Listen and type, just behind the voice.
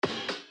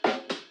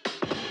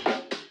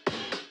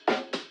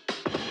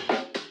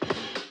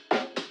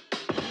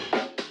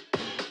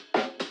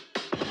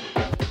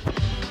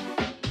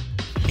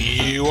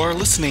You are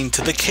listening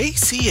to the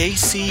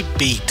KCAC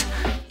Beat.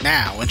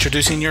 Now,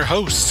 introducing your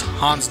hosts,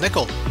 Hans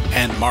Nickel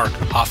and Mark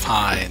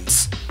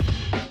Hoffhines.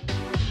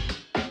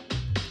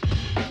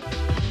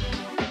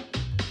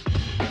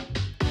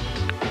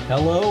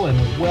 Hello and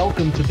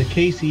welcome to the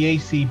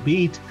KCAC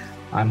Beat.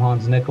 I'm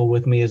Hans Nickel.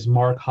 With me is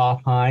Mark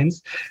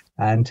Hoffhines.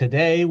 And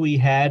today we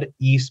had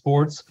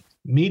Esports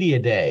Media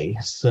Day.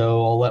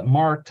 So I'll let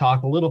Mark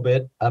talk a little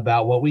bit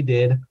about what we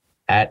did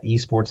at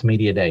Esports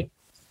Media Day.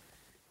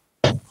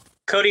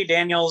 Cody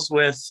Daniels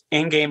with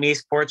In-Game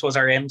Esports was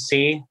our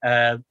MC.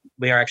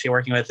 We are actually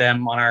working with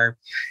them on our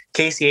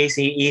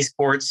KCAC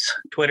Esports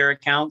Twitter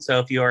account. So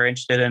if you are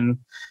interested in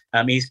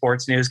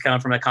esports news coming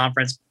from the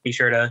conference, be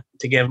sure to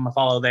give him a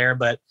follow there.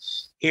 But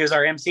he was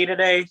our MC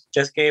today,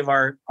 just gave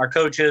our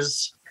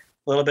coaches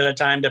a little bit of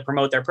time to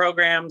promote their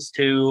programs,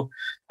 to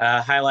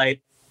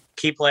highlight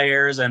key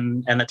players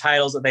and the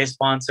titles that they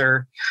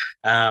sponsor.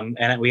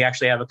 And we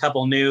actually have a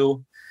couple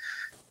new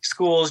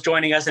schools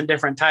joining us in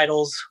different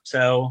titles.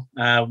 So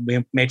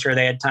we made sure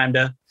they had time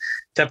to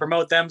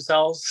promote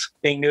themselves,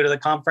 being new to the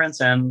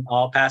conference, and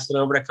I'll pass it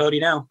over to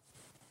Cody now.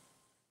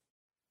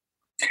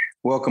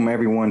 Welcome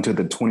everyone to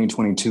the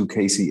 2022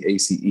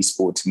 KCAC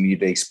Esports Media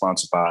Day,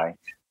 sponsored by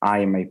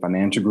IMA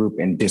Financial Group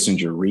and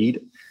Dissinger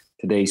Reed.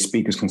 Today's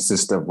speakers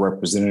consist of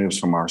representatives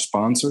from our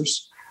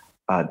sponsors,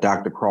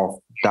 Dr.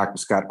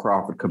 Scott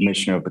Crawford,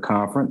 Commissioner of the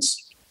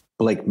Conference,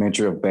 Blake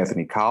Mentor of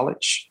Bethany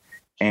College,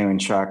 Aaron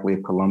Shockley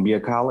of Columbia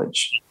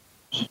College,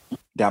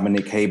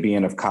 Dominic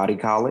Habian of Cody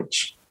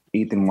College,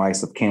 Ethan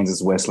Weiss of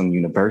Kansas Wesleyan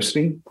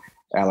University,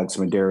 Alex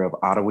Madera of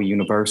Ottawa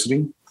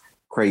University,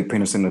 Craig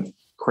Penderson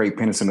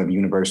of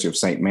University of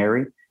St.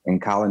 Mary, and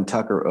Colin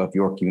Tucker of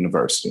York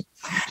University.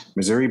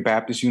 Missouri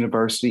Baptist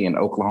University and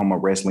Oklahoma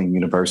Wesleyan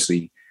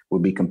University will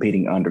be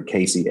competing under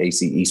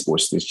KCAC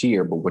Esports this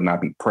year, but will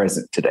not be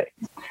present today.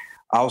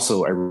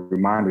 Also, a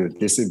reminder that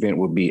this event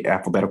will be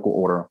alphabetical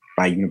order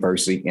by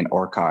university and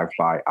archived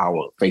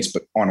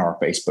on our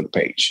Facebook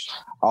page.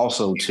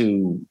 Also,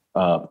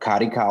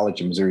 Cody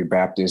College and Missouri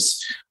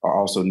Baptist are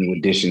also new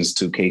additions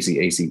to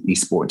KCAC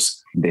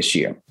Esports this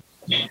year.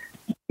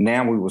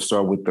 Now we will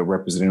start with the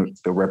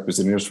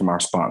representatives from our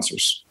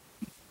sponsors.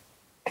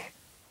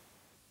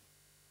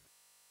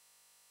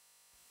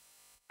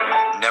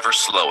 Never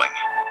slowing,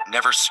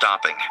 never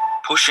stopping,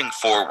 pushing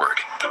forward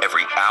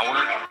every hour,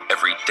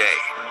 every day,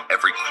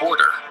 every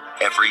quarter,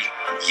 every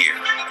year.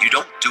 You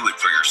don't do it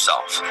for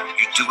yourself.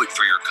 You do it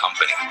for your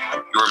company,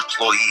 your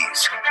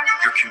employees,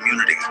 your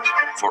community,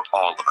 for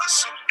all of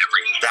us.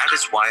 That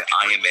is why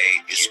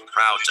IMA is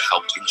proud to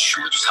help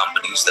insurance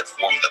companies that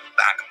form the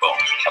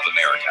backbone of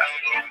America.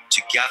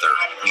 Together,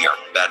 we are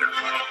better.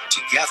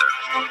 Together,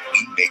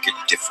 we make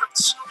a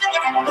difference.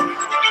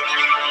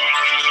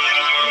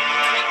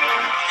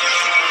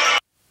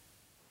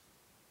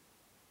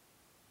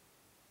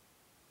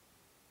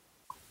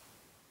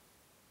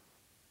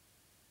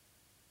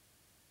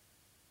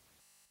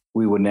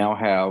 We will now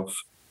have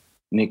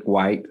Nick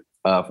White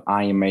of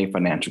IMA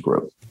Financial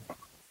Group.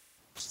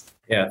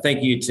 Yeah,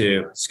 thank you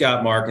to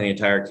Scott, Mark, and the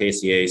entire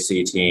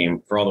KCAC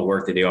team for all the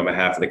work they do on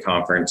behalf of the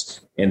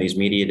conference in these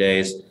media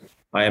days.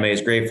 IMA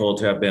is grateful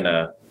to have been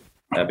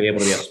be able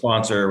to be a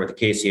sponsor with the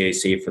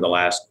KCAC for the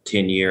last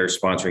 10 years,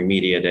 sponsoring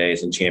media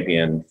days and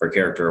champion for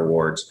character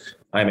awards.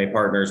 IMA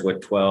partners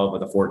with 12 of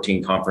the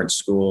 14 conference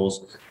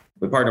schools.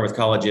 We partner with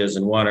colleges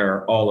in one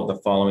or all of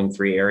the following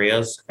three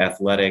areas: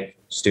 athletic,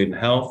 student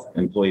health,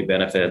 employee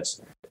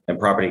benefits, and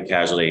property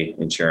casualty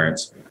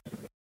insurance.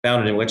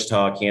 Founded in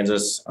Wichita,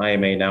 Kansas,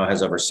 IMA now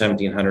has over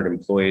 1,700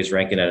 employees,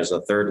 ranking it as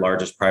the third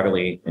largest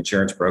privately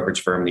insurance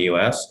brokerage firm in the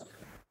U.S.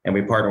 And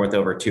we partner with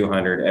over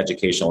 200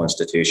 educational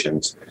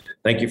institutions.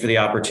 Thank you for the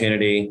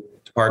opportunity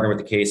to partner with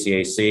the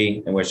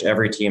KCAC and wish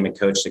every team and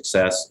coach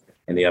success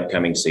in the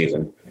upcoming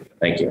season.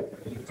 Thank you.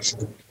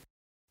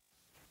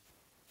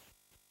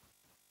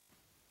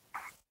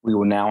 We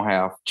will now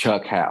have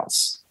Chuck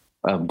House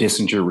of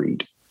Dissinger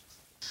Reed.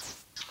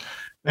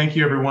 Thank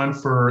you, everyone,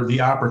 for the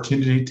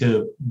opportunity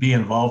to be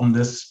involved in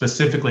this,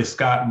 specifically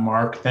Scott and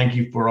Mark. Thank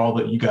you for all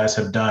that you guys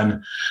have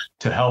done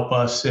to help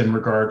us in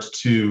regards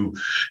to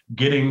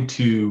getting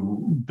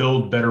to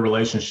build better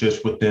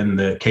relationships within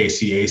the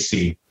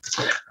KCAC.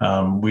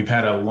 We've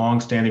had a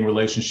long-standing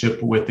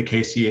relationship with the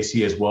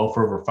KCAC as well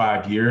for over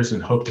 5 years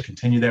and hope to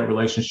continue that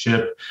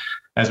relationship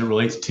as it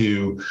relates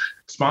to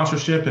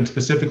sponsorship and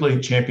specifically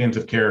champions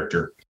of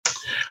character.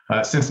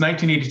 Since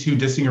 1982,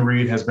 Dissinger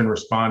Reed has been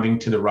responding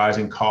to the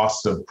rising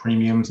costs of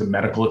premiums and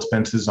medical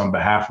expenses on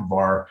behalf of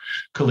our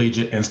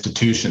collegiate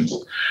institutions.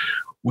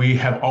 We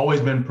have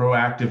always been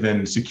proactive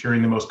in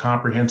securing the most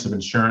comprehensive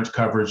insurance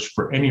coverage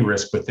for any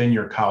risk within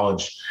your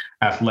college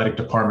athletic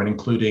department,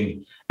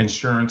 including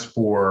insurance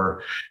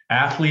for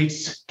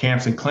athletes,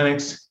 camps and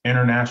clinics,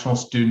 international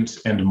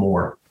students, and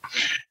more.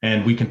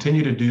 And we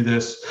continue to do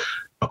this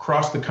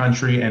across the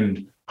country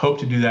and hope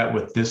to do that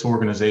with this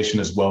organization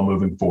as well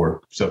moving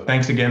forward. So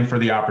thanks again for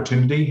the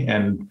opportunity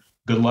and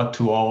good luck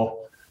to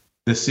all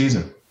this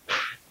season.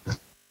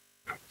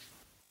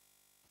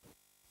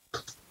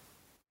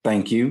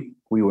 Thank you.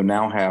 We will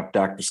now have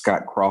Dr.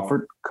 Scott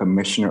Crawford,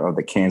 Commissioner of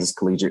the Kansas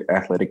Collegiate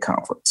Athletic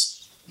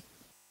Conference.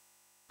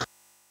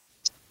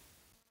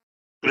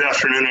 Good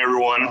afternoon,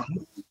 everyone.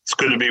 It's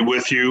good to be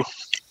with you.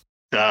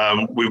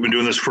 We've been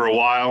doing this for a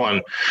while,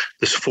 and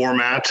this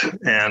format,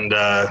 and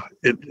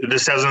it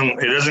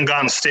hasn't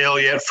gotten stale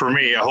yet for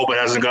me. I hope it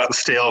hasn't gotten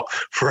stale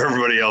for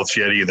everybody else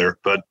yet either.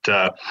 But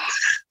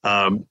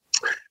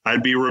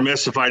I'd be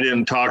remiss if I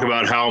didn't talk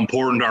about how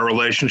important our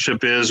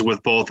relationship is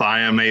with both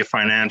IMA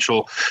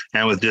Financial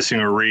and with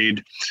Dissinger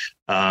Reed.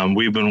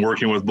 We've been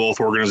working with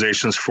both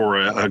organizations for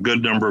a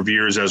good number of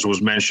years, as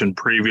was mentioned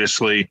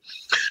previously,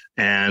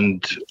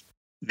 and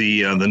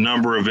the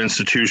number of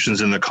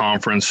institutions in the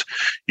conference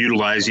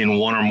utilizing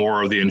one or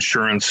more of the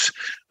insurance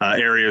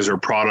areas or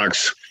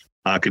products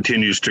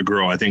continues to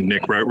grow. I think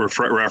Nick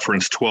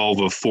referenced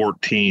 12 of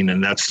 14,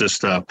 and that's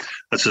a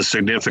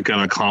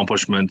significant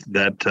accomplishment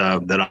that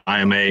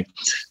IMA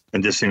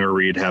and Dissinger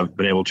Reed have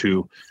been able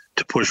to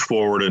push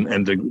forward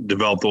and to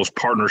develop those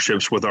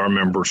partnerships with our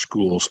member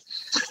schools.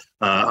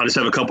 I just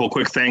have a couple of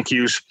quick thank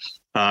yous.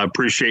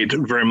 Appreciate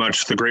very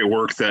much the great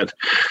work that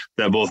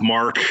both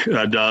Mark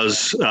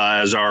does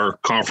as our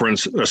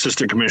conference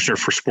assistant commissioner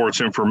for sports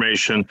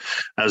information,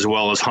 as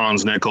well as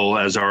Hans Nickel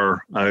as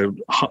our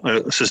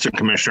assistant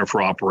commissioner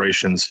for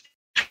operations,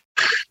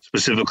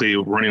 specifically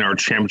running our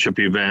championship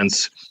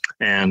events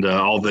and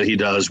all that he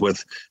does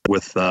with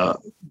the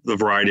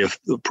variety of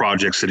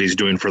projects that he's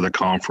doing for the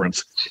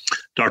conference.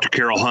 Dr.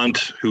 Carol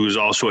Hunt, who is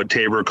also at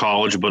Tabor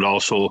College, but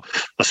also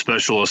a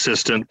special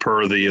assistant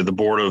per the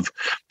board of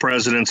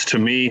presidents to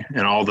me,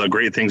 and all the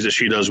great things that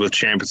she does with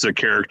Champions of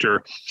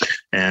Character.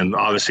 And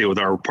obviously with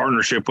our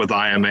partnership with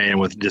IMA and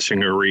with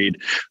Dissinger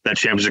Reed, that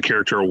Champions of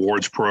Character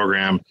Awards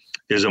program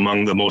is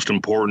among the most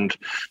important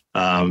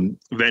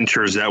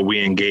ventures that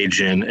we engage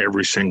in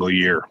every single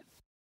year.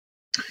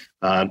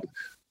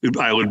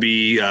 I would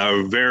be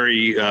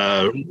very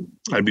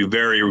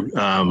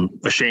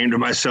ashamed of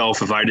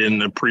myself if I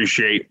didn't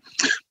appreciate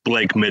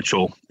Blake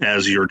Mitchell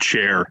as your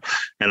chair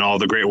and all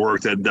the great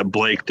work that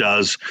Blake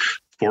does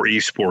for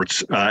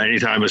esports.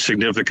 Anytime a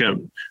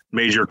significant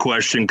major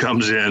question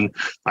comes in,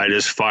 I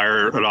just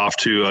fire it off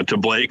to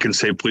Blake and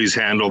say, please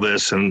handle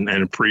this, and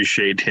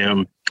appreciate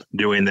him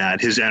doing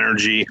that. His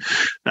energy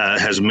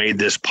has made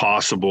this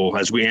possible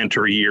as we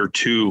enter year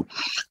 2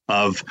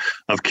 of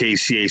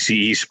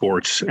KCAC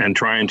esports, and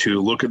trying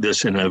to look at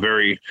this in a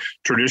very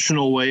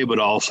traditional way, but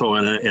also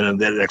in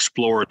that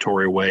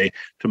exploratory way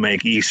to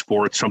make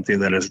esports something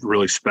that is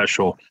really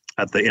special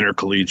at the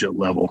intercollegiate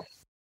level.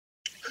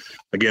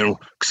 Again,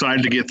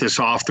 excited to get this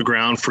off the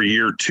ground for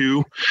year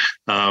 2.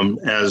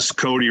 As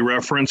Cody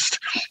referenced,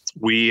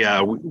 we've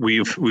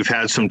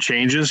had some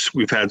changes.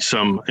 We've had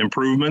some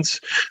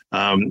improvements.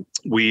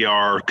 We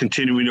are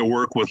continuing to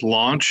work with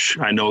launch.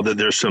 I know that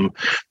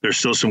there's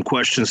still some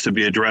questions to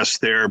be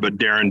addressed there, but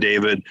Darren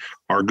David,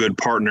 our good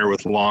partner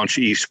with Launch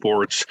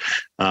Esports,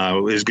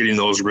 is getting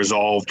those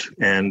resolved,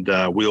 and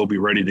we'll be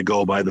ready to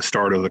go by the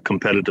start of the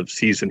competitive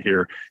season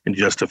here in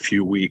just a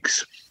few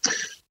weeks.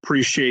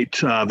 Appreciate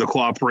the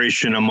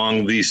cooperation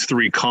among these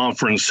 3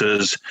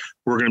 conferences.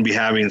 We're going to be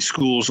having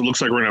schools. It looks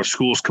like we're going to have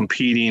schools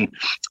competing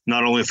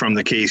not only from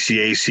the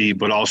KCAC,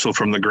 but also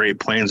from the Great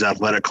Plains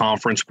Athletic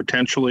Conference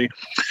potentially,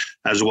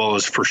 as well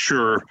as for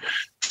sure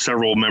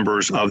several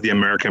members of the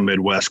American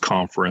Midwest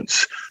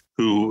Conference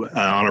who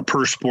on a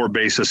per sport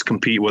basis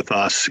compete with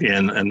us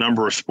in a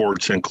number of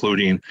sports,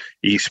 including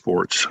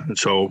esports. And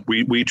so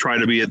we try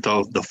to be at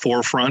the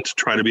forefront,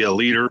 try to be a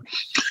leader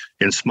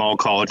in small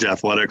college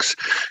athletics.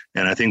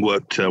 And I think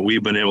what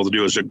we've been able to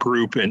do as a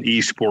group in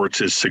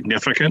esports is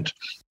significant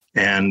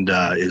and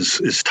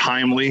is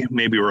timely.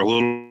 Maybe we're a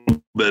little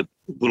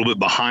bit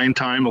behind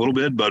time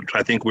but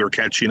I think we're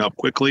catching up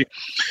quickly.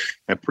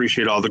 I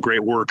appreciate all the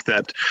great work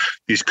that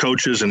these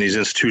coaches and these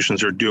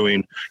institutions are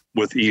doing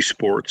with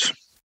esports.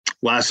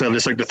 Lastly, I'd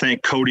just like to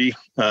thank Cody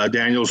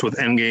Daniels with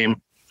Endgame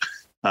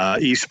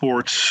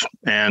Esports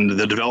and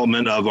the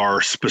development of our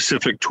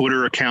specific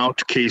Twitter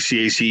account,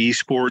 KCAC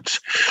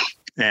Esports,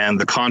 and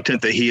the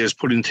content that he is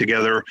putting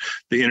together,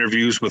 the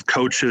interviews with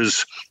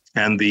coaches,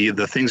 and the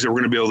things that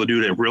we're going to be able to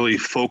do to really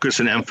focus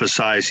and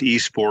emphasize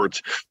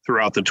esports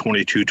throughout the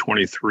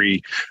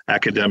 22-23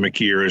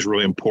 academic year is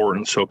really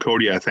important. So,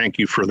 Cody, I thank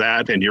you for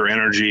that and your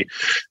energy.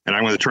 And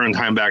I'm going to turn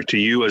time back to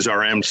you as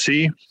our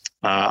MC.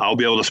 I'll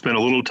be able to spend a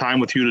little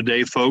time with you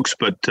today, folks,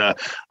 but I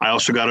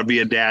also got to be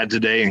a dad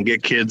today and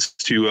get kids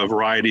to a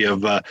variety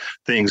of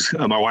things.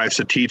 My wife's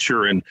a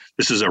teacher, and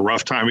this is a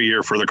rough time of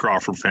year for the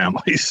Crawford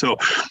family. So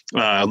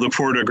look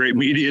forward to a great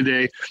media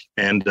day,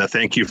 and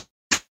thank you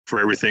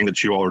for everything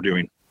that you all are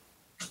doing.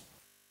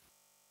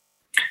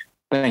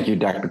 Thank you,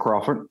 Dr.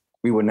 Crawford.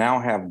 We will now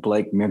have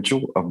Blake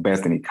Mitchell of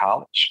Bethany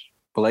College.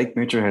 Blake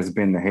Mitchell has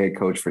been the head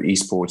coach for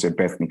esports at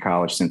Bethany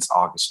College since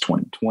August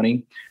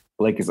 2020.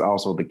 Blake is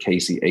also the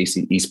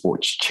KCAC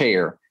Esports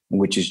Chair, in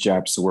which his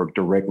job is to work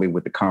directly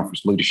with the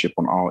conference leadership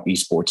on all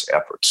esports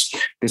efforts.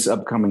 This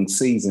upcoming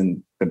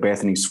season, the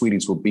Bethany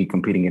Sweeties will be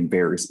competing in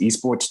various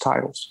esports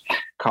titles: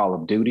 Call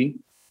of Duty,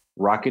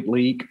 Rocket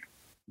League,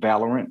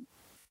 Valorant,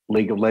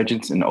 League of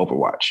Legends, and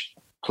Overwatch.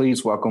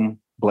 Please welcome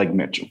Blake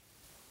Mitchell.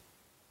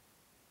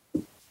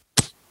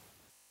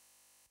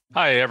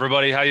 Hi,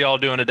 everybody. How y'all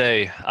doing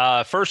today?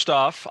 First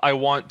off, I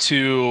want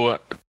to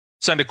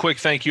send a quick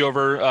thank you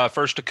over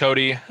first to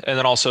Cody and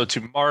then also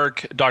to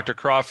Mark, Dr.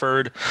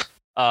 Crawford,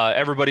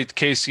 everybody at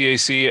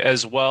KCAC,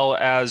 as well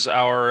as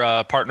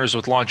our partners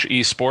with Launch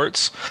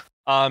Esports.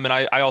 And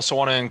I also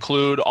want to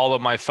include all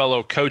of my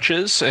fellow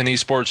coaches and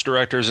esports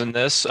directors in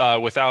this.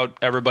 Without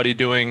everybody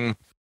doing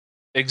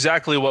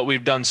exactly what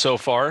we've done so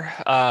far,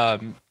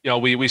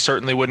 we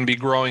certainly wouldn't be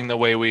growing the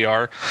way we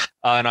are.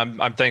 And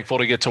I'm thankful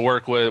to get to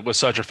work with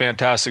such a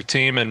fantastic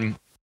team and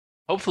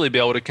hopefully be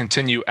able to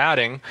continue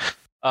adding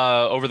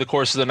over the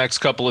course of the next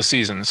couple of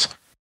seasons.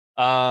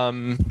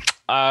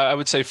 I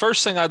would say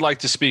first thing I'd like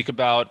to speak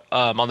about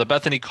on the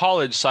Bethany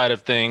College side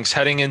of things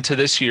heading into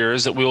this year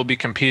is that we will be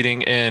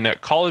competing in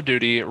Call of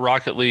Duty,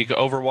 Rocket League,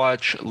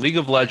 Overwatch, League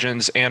of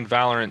Legends, and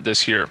Valorant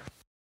this year.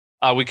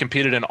 We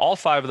competed in all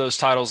 5 of those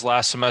titles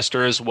last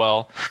semester as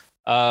well.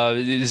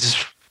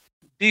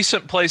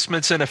 Decent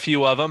placements in a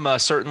few of them,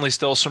 certainly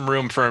still some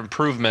room for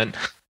improvement,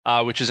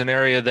 which is an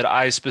area that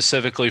I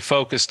specifically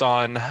focused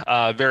on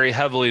very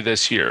heavily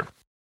this year.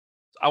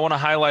 I want to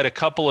highlight a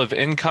couple of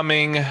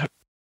incoming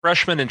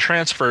freshmen and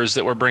transfers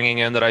that we're bringing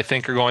in that I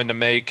think are going to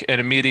make an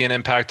immediate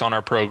impact on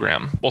our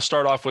program. We'll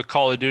start off with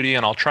Call of Duty,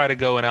 and I'll try to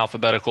go in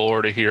alphabetical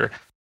order here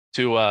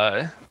to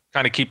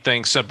kind of keep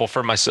things simple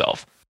for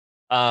myself.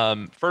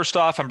 First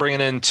off, I'm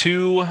bringing in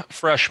 2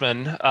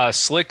 freshmen,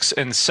 Slicks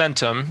and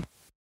Centum.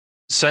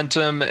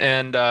 Centum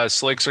and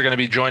Slicks are going to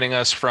be joining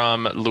us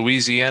from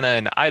Louisiana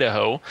and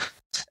Idaho.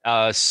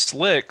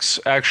 Slicks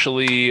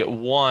actually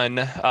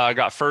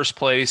got first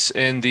place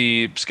in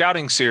the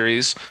scouting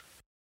series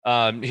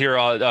here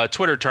on a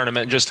Twitter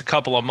tournament just a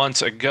couple of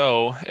months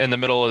ago in the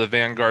middle of the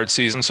Vanguard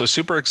season. So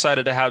super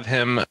excited to have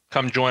him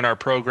come join our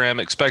program.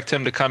 Expect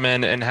him to come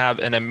in and have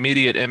an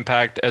immediate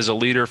impact as a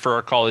leader for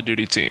our Call of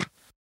Duty team.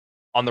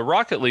 On the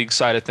Rocket League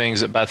side of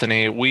things at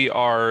Bethany, we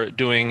are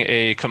doing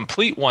a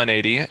complete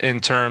 180 in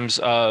terms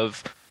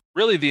of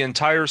really the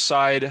entire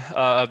side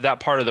of that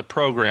part of the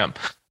program,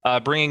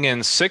 bringing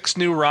in 6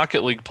 new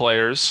Rocket League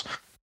players,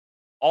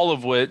 all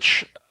of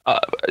which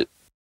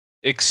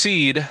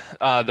exceed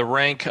the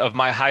rank of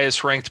my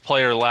highest ranked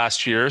player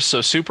last year.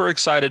 So super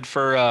excited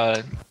for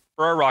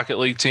our Rocket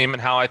League team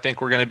and how I think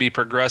we're going to be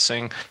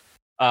progressing.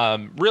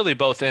 Really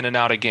both in and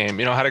out of game.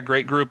 Had a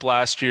great group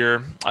last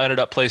year. I ended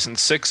up placing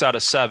 6 out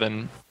of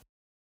 7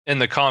 in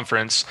the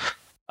conference.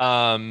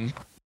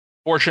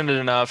 Fortunate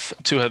enough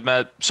to have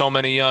met so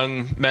many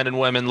young men and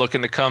women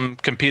looking to come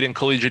compete in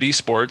collegiate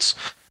esports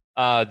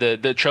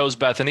that chose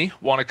Bethany,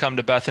 want to come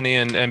to Bethany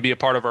and be a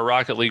part of our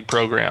Rocket League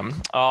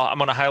program. I'm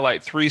going to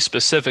highlight 3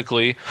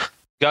 specifically.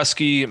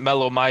 Gusky,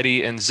 Mellow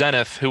Mighty, and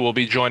Zenith, who will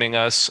be joining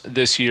us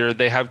this year.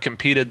 They have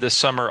competed this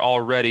summer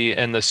already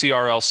in the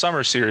CRL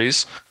Summer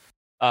Series.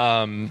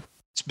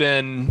 It's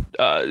been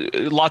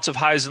lots of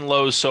highs and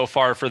lows so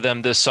far for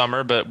them this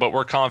summer, but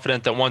we're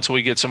confident that once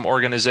we get some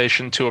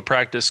organization to a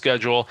practice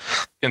schedule,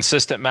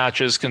 consistent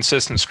matches,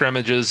 consistent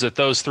scrimmages, that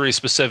those 3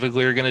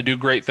 specifically are going to do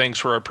great things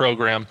for our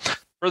program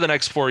for the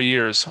next 4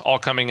 years, all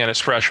coming in as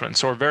freshmen.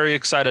 So we're very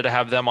excited to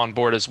have them on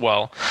board as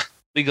well.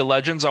 League of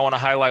Legends, I want to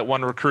highlight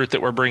one recruit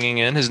that we're bringing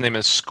in. His name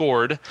is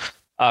Scored.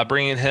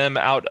 Bringing him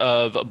out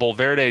of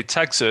Bulverde,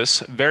 Texas.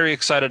 Very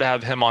excited to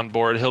have him on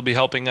board. He'll be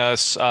helping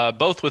us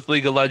both with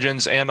League of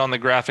Legends and on the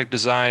graphic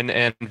design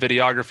and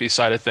videography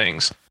side of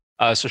things.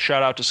 So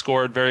shout out to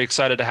Scored. Very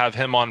excited to have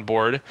him on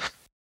board.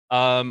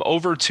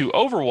 Over to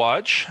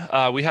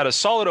Overwatch. We had a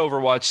solid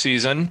Overwatch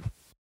season.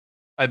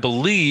 I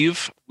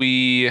believe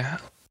we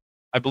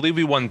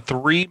won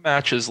 3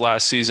 matches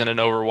last season in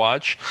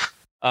Overwatch.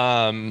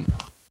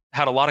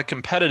 Had a lot of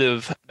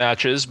competitive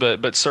matches,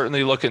 but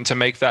certainly looking to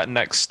make that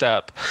next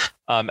step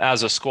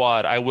as a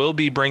squad. I will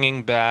be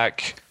bringing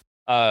back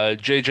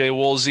JJ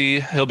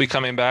Woolsey. He'll be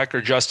coming back, or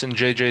Justin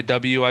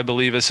JJW, I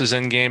believe is his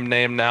in-game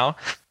name now.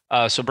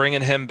 So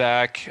bringing him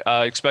back,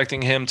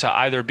 expecting him to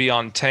either be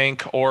on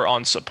tank or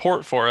on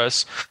support for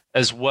us,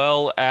 as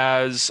well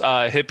as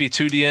Hippie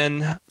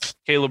Tudian,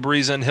 Caleb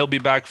Reason. He'll be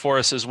back for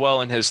us as well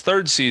in his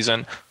 3rd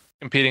season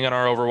competing in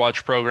our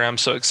Overwatch program.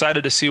 So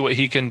excited to see what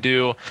he can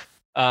do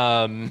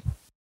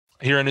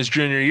here in his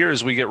junior year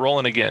as we get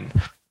rolling again.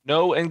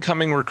 No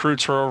incoming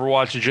recruits for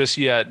Overwatch just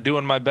yet.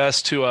 Doing my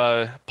best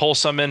to pull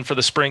some in for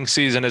the spring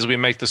season as we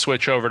make the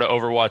switch over to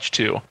Overwatch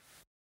 2.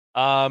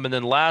 And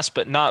then last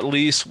but not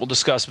least, we'll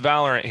discuss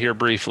Valorant here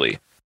briefly.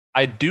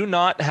 I do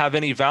not have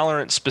any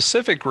Valorant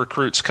specific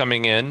recruits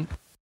coming in,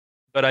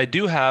 but I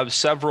do have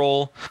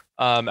several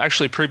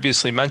actually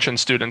previously mentioned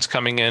students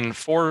coming in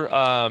for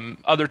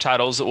other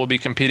titles that will be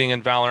competing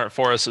in Valorant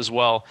for us as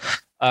well.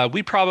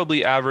 We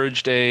probably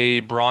averaged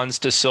a bronze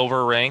to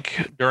silver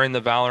rank during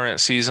the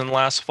Valorant season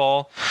last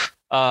fall.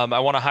 I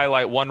want to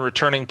highlight one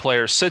returning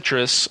player,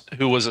 Citrus,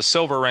 who was a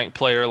silver ranked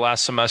player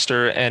last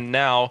semester and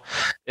now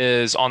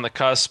is on the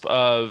cusp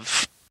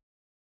of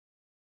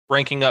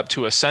ranking up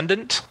to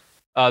Ascendant.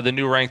 the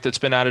new rank that's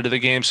been added to the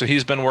game. So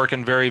he's been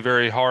working very,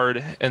 very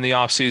hard in the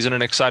offseason,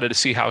 and excited to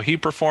see how he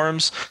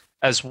performs,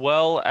 as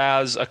well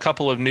as a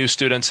couple of new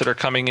students that are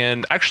coming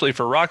in actually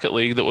for Rocket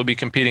League that will be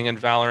competing in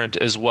Valorant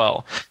as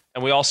well.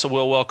 And we also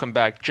will welcome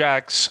back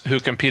Jax, who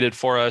competed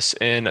for us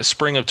in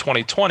spring of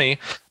 2020,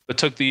 but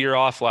took the year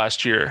off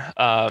last year.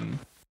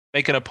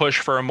 Making a push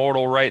for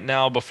Immortal right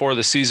now before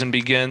the season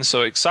begins.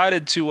 So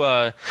excited to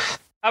have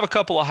a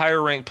couple of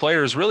higher ranked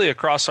players really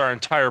across our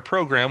entire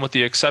program, with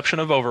the exception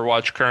of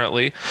Overwatch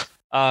currently.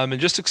 And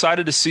just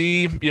excited to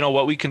see,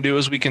 what we can do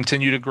as we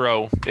continue to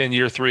grow in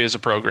year 3 as a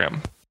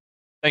program.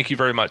 Thank you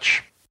very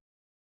much.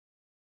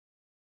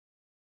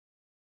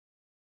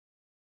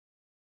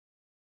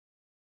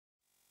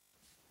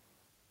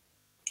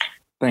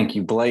 Thank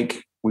you,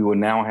 Blake. We will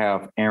now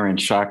have Aaron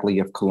Shockley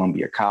of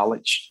Columbia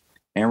College.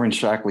 Aaron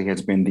Shockley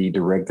has been the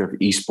director of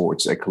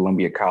esports at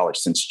Columbia College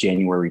since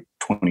January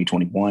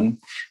 2021.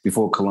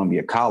 Before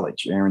Columbia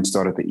College, Aaron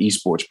started the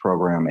esports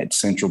program at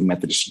Central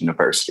Methodist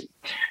University.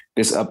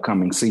 This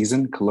upcoming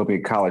season, Columbia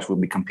College will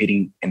be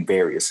competing in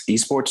various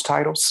esports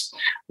titles: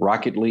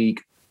 Rocket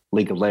League,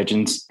 League of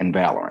Legends, and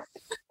Valorant.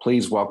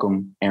 Please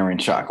welcome Aaron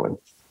Shockley.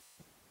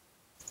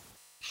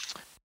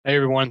 Hey,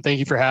 everyone. Thank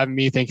you for having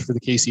me. Thank you for the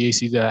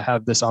KCAC to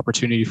have this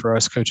opportunity for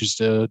us coaches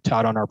to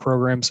tout on our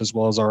programs, as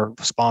well as our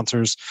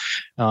sponsors,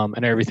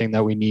 and everything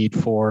that we need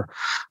for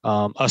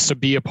us to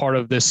be a part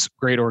of this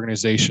great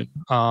organization.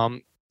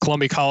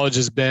 Columbia College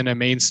has been a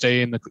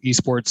mainstay in the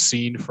esports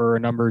scene for a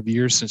number of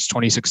years, since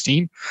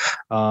 2016.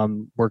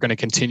 We're going to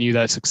continue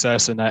that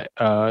success and that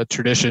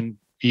tradition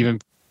even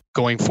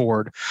going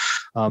forward.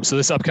 So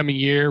this upcoming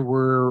year,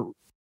 we're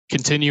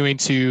continuing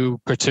to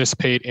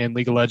participate in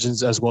League of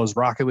Legends as well as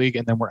Rocket League,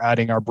 and then we're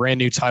adding our brand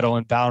new title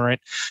in Valorant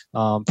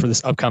for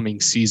this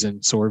upcoming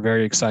season. So we're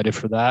very excited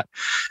for that.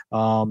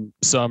 Some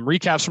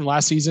recaps from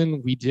last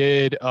season: we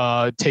did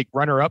take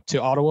runner-up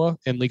to Ottawa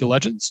in League of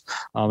Legends.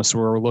 So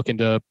we're looking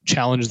to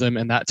challenge them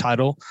in that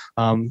title,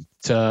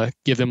 to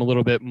give them a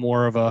little bit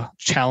more of a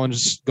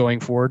challenge going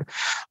forward,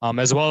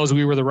 as well as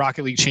we were the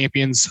Rocket League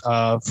champions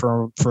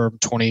for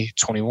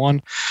 2021.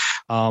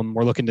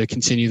 We're looking to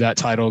continue that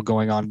title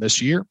going on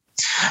this year.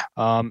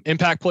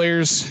 Impact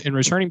players and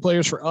returning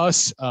players for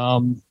us.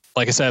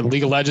 Like I said,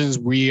 League of Legends,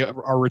 we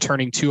are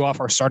returning 2 off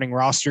our starting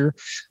roster.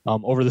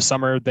 Over the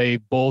summer,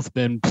 they've both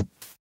been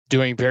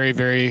doing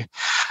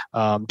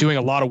doing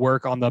a lot of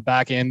work on the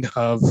back end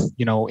of,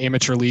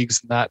 amateur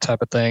leagues and that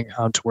type of thing,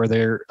 to where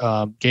they're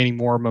gaining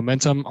more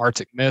momentum.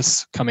 Arctic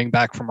Myths coming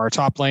back from our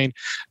top lane,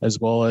 as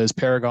well as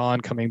Paragon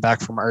coming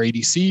back from our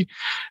ADC.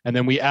 And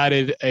then we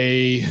added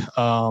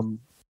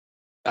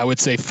I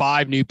would say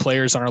 5 new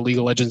players on our League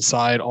of Legends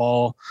side,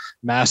 all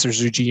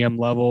masters or GM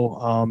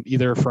level,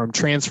 either from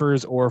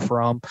transfers or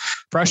from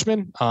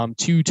freshmen.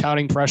 2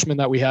 touting freshmen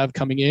that we have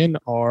coming in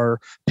are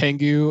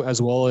Pengu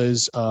as well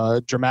as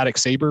Dramatic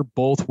Saber.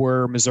 Both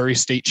were Missouri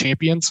State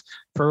champions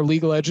for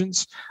League of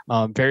Legends.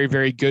 Very,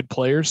 very good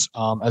players,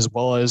 as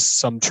well as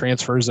some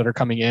transfers that are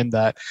coming in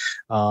that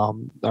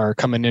are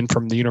coming in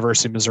from the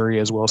University of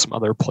Missouri, as well as some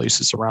other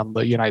places around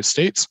the United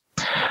States.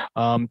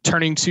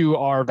 Turning to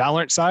our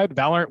Valorant side,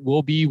 Valorant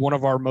will be one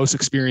of our most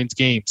experienced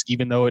games,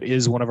 even though it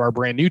is one of our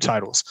brand new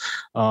titles.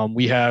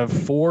 We have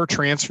 4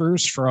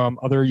 transfers from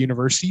other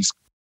universities,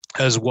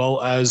 as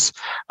well as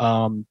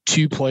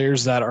 2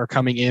 players that are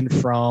coming in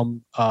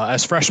from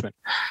as freshmen.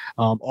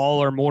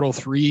 All are Mortal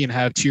 3 and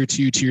have Tier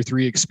 2, Tier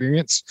 3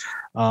 experience.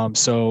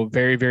 So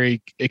very,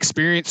 very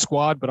experienced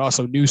squad, but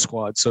also new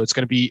squad. So it's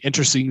going to be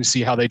interesting to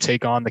see how they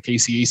take on the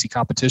KCAC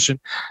competition,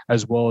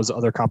 as well as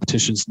other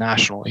competitions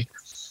nationally.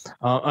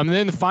 And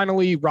then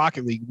finally,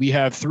 Rocket League. We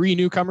have 3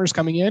 newcomers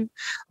coming in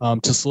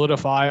to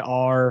solidify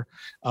our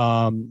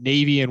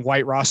Navy and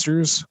White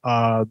rosters.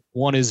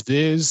 One is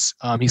Viz.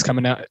 He's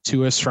coming out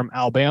to us from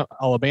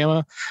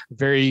Alabama.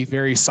 Very,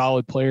 very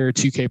solid player,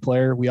 2K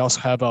player. We also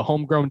have a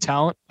homegrown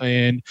talent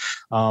in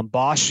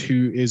Bosch,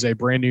 who is a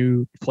brand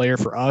new player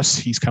for us.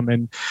 He's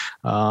coming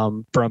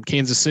from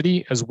Kansas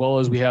City, as well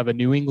as we have a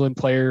New England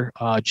player,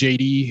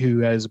 JD, who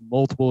has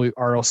multiple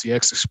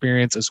RLCX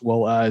experience, as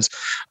well as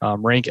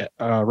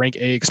rank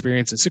A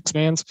experience in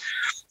 6-mans.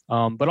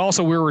 But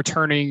also we're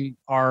returning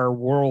our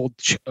world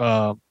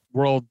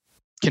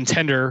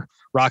contender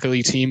Rocket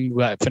League team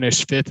that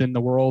finished 5th in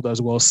the world,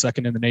 as well as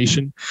 2nd in the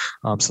nation.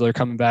 So they're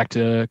coming back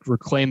to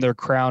reclaim their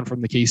crown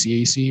from the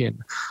KCAC and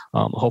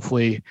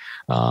hopefully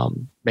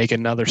make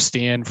another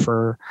stand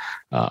for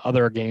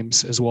other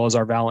games, as well as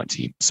our Valorant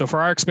team. So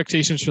for our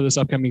expectations for this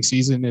upcoming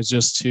season is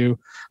just to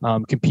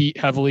compete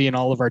heavily in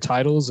all of our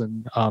titles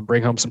and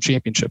bring home some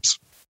championships.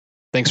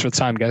 Thanks for the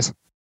time, guys.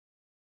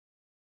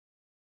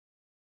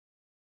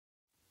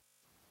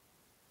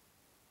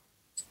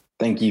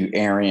 Thank you,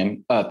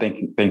 Aaron.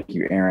 Thank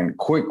you, Aaron.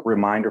 Quick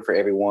reminder for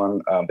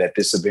everyone that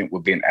this event will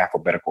be in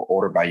alphabetical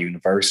order by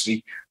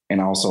university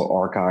and also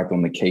archived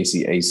on the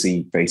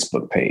KCAC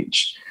Facebook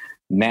page.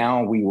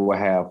 Now we will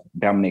have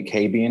Dominic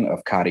Habian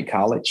of Cody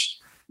College.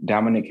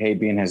 Dominic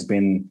Habian has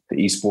been the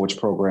esports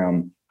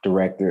program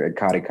director at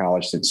Cody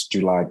College since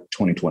July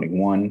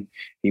 2021.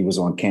 He was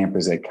on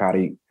campus at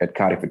Cody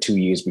for 2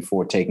 years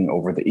before taking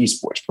over the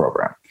esports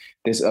program.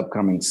 This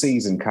upcoming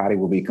season, Cody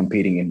will be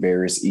competing in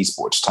various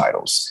esports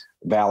titles,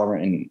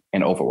 Valorant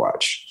and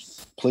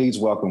Overwatch. Please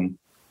welcome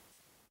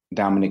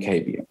Dominic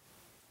Habian.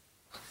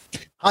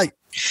 Hi.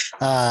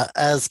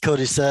 As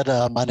Cody said,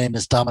 my name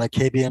is Dominic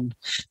Habian.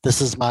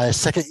 This is my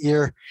second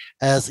year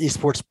as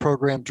esports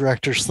program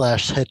director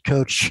 / head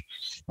coach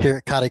here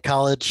at Cody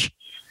College.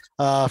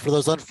 For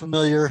those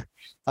unfamiliar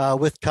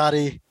with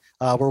Cody,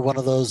 we're one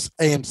of those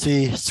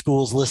AMC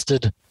schools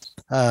listed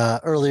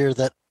earlier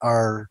that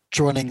are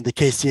joining the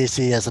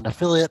KCAC as an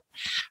affiliate.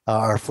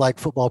 Our flag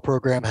football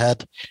program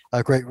had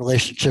a great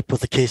relationship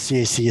with the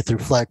KCAC through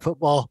flag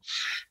football.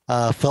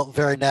 Felt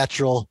very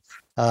natural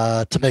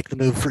to make the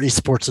move for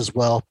esports as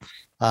well.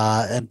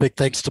 And big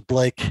thanks to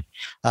Blake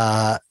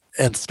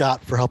and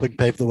Scott for helping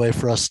pave the way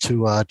for us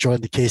to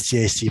join the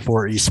KCAC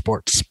for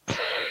esports.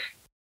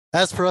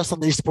 As for us on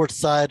the esports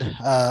side,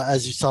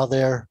 as you saw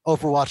there,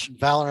 Overwatch and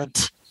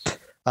Valorant.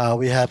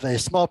 We have a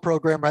small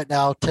program right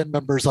now, 10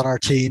 members on our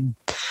team.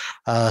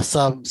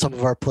 Some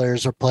of our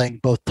players are playing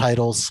both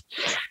titles.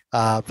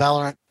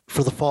 Valorant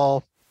for the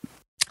fall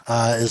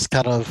is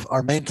kind of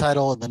our main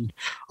title, and then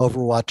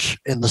Overwatch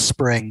in the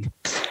spring.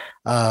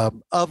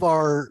 Of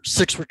our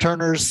 6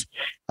 returners,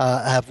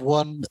 I have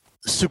one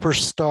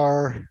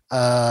superstar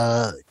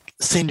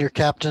senior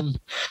captain,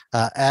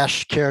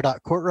 Ash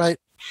Carradot-Courtright.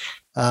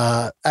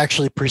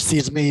 Actually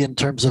precedes me in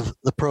terms of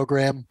the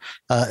program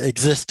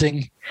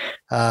existing,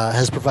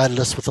 has provided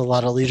us with a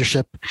lot of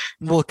leadership,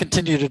 and will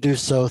continue to do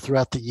so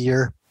throughout the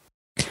year.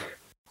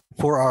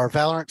 For our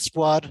Valorant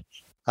squad,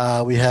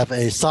 we have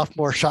a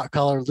sophomore shot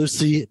caller,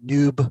 Lucy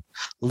Noob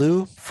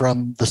Liu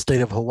from the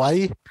state of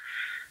Hawaii.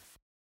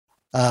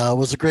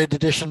 Was a great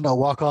addition, a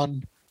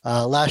walk-on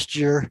last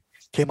year,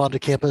 came onto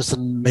campus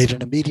and made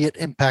an immediate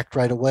impact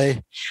right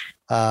away.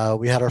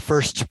 We had our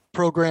first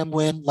program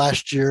win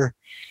last year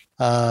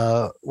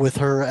with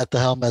her at the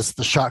helm as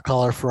the shot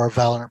caller for our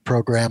Valorant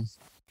program.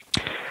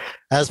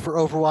 As for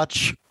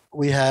Overwatch,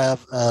 we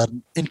have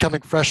an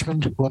incoming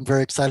freshman who I'm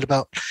very excited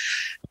about,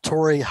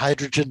 Tori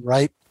Hydrogen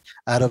Wright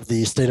out of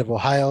the state of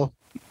Ohio.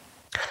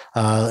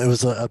 It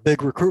was a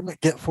big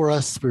recruitment get for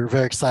us. We were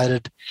very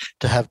excited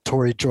to have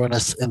Tori join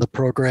us in the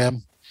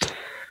program.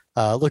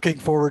 Looking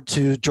forward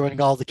to joining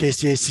all the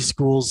KCAC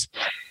schools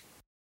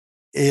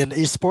in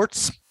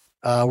esports.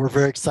 We're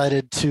very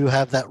excited to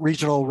have that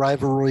regional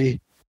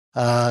rivalry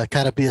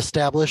kind of be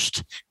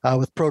established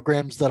with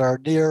programs that are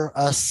near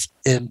us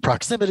in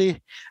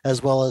proximity,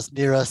 as well as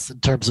near us in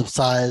terms of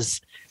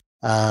size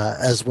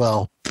as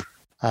well.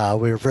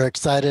 We're very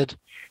excited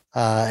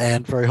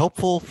and very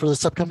hopeful for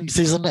this upcoming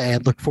season,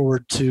 and look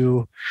forward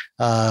to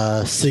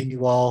seeing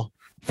you all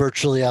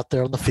virtually out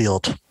there on the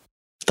field.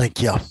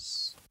 Thank you.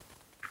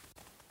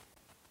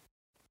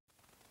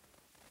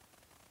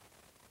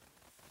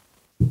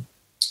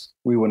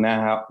 We will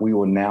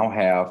now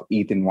have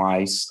Ethan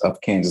Weiss of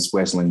Kansas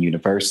Wesleyan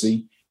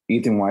University.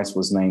 Ethan Weiss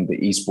was named the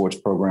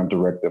esports program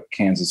director of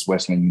Kansas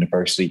Wesleyan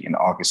University in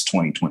August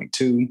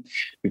 2022.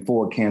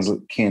 Before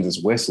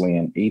Kansas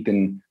Wesleyan,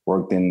 Ethan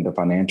worked in the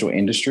financial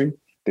industry.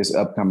 This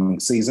upcoming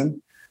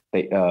season,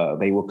 they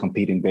will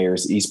compete in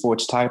various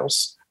esports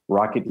titles,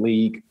 Rocket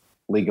League,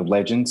 League of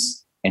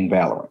Legends, and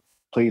Valorant.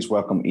 Please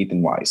welcome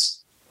Ethan Weiss.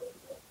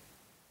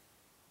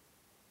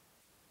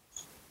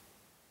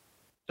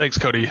 Thanks,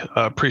 Cody.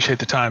 Appreciate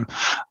the time.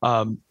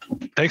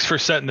 Thanks for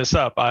setting this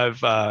up.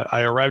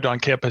 I arrived on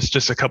campus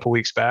just a couple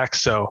weeks back,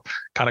 so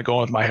kind of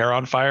going with my hair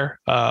on fire.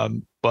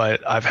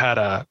 But I've had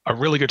a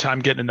really good time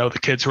getting to know the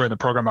kids who are in the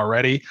program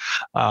already.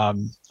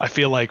 I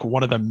feel like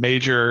one of the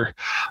major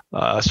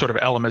sort of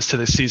elements to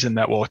this season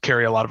that will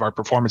carry a lot of our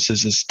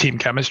performances is team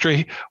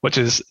chemistry, which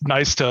is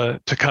nice to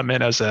come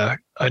in as a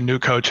new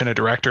coach and a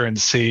director and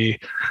see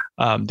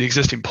the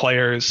existing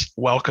players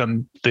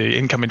welcome the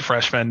incoming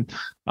freshmen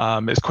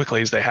as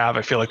quickly as they have.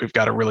 I feel like we've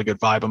got a really good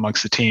vibe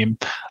amongst the team.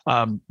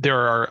 There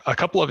are a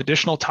couple of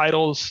additional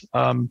titles,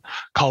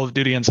 Call of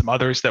Duty and some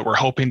others, that we're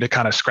hoping to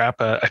kind of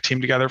scrap a team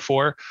together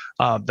for.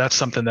 That's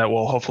something that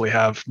we'll hopefully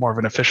have more of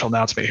an official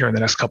announcement here in the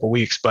next couple of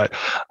weeks. But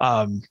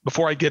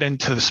before I get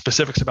into the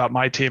specifics about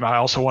my team, I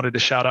also wanted to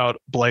shout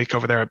out Blake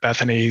over there at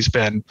Bethany. He's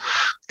been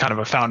kind of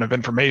a fountain of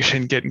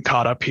information, getting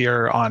caught up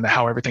here on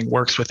how everything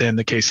works within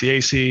the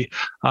KCAC.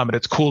 And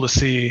it's cool to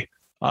see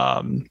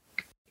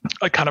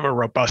a kind of a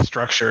robust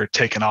structure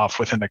taken off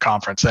within the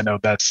conference. I know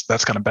that's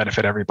going to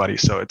benefit everybody.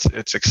 So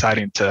it's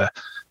exciting to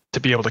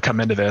be able to come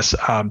into this.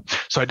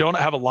 So I don't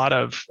have a lot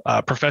of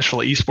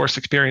professional esports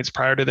experience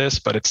prior to this,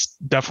 but it's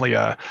definitely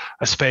a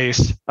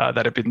space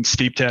that I've been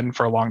steeped in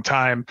for a long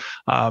time.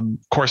 Of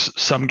course,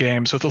 some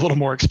games with a little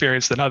more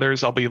experience than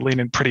others. I'll be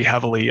leaning pretty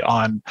heavily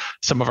on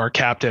some of our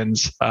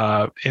captains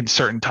in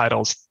certain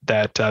titles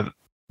that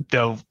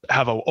they'll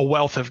have a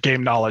wealth of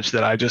game knowledge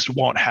that I just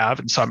won't have.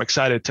 And so I'm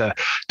excited to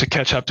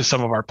catch up to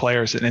some of our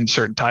players in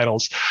certain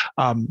titles.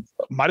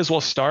 Might as well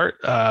start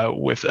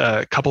with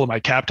a couple of my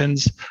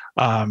captains.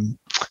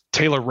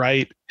 Taylor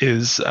Wright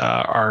is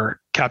our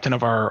captain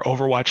of our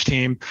Overwatch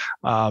team.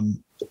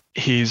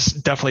 He's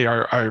definitely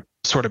our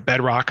sort of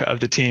bedrock of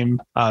the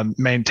team,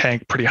 main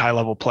tank, pretty high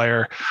level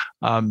player.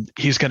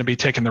 He's going to be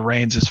taking the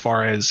reins as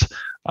far as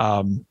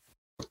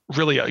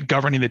really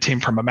governing the team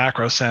from a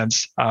macro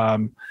sense,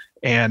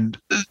 and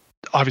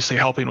obviously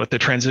helping with the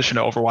transition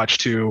to Overwatch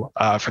 2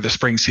 for the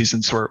spring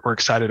season. So we're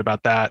excited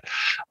about that.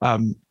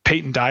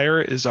 Peyton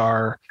Dyer is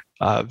our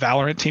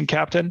Valorant team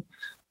captain.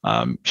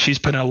 She's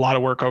put in a lot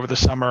of work over the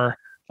summer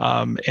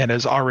and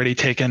has already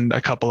taken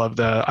a couple of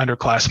the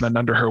underclassmen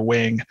under her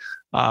wing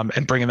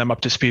and bringing them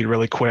up to speed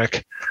really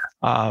quick.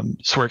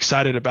 So we're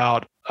excited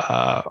about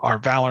our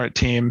Valorant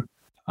team.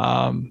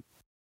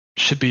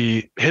 Should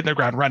be hitting the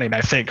ground running,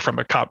 I think, from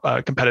a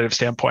competitive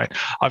standpoint.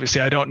 Obviously,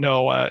 I don't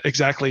know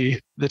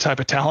exactly the type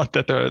of talent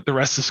that the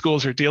rest of the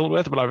schools are dealing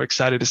with, but I'm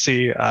excited to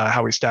see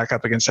how we stack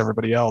up against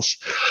everybody else.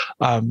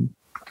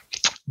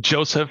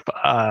 Joseph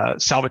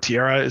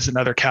Salvatierra is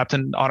another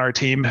captain on our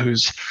team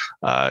who's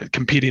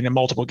competing in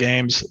multiple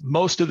games.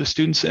 Most of the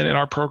students in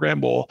our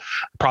program will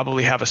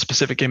probably have a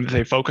specific game that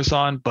they focus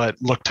on, but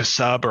look to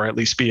sub or at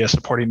least be a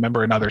supporting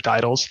member in other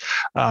titles.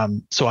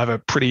 So I have a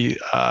pretty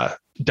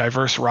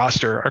diverse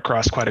roster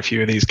across quite a few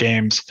of these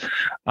games.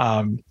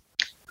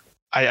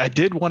 I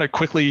did want to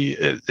quickly,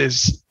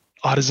 as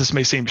odd as this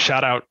may seem,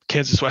 shout out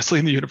Kansas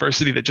Wesleyan, the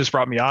university that just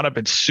brought me on. I've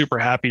been super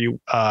happy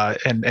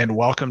and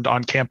welcomed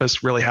on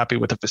campus, really happy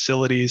with the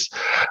facilities.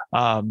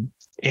 And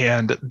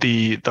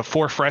the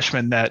 4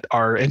 freshmen that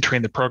are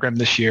entering the program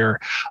this year,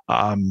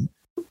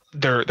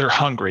 they're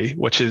hungry,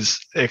 which is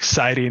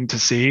exciting to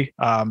see.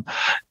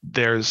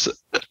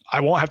 I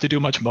won't have to do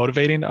much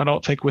motivating, I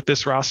don't think, with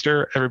this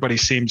roster. Everybody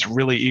seems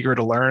really eager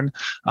to learn.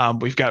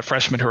 We've got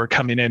freshmen who are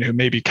coming in who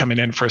may be coming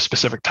in for a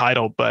specific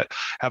title, but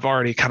have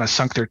already kind of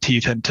sunk their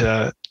teeth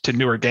into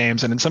newer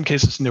games and in some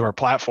cases newer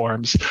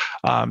platforms.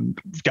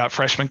 We've got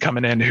freshmen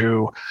coming in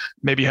who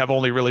maybe have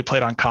only really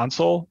played on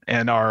console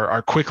and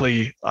are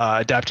quickly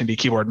adapting to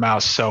keyboard and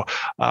mouse. So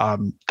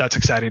that's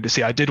exciting to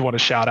see. I did want to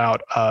shout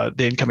out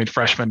the incoming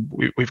freshmen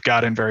we've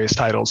got in various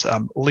titles.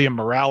 Liam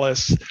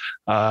Morales,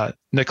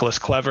 Nicholas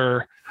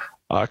Clever,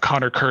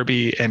 Connor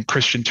Kirby, and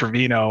Christian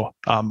Trevino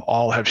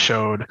all have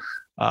showed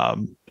a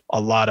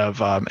lot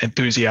of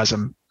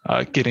enthusiasm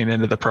getting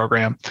into the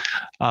program.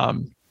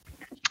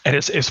 And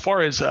as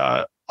far as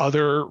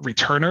other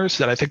returners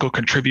that I think will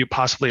contribute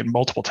possibly in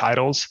multiple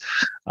titles,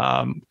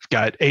 we've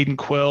got Aiden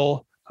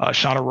Quill,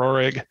 Shauna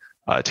Rohrig,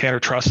 Tanner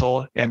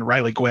Trussell, and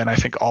Riley Gwynn. I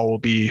think all will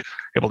be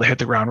able to hit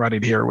the ground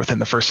running here within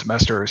the first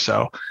semester or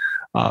so.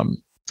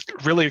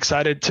 Really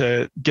excited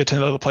to get to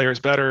know the players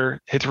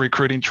better, hit the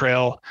recruiting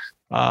trail,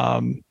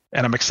 and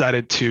I'm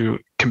excited to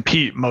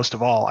compete most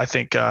of all. I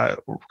think we're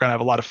going to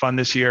have a lot of fun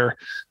this year.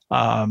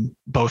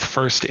 Both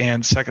first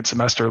and second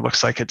semester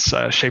looks like it's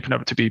shaping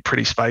up to be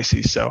pretty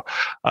spicy. So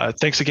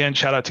thanks again.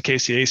 Shout out to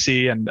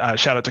KCAC and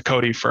shout out to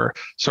Cody for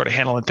sort of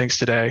handling things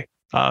today.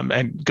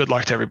 And good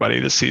luck to everybody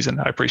this season.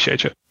 I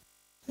appreciate you.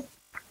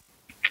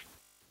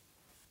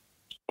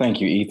 Thank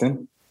you,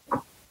 Ethan.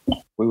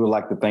 We would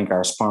like to thank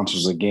our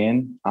sponsors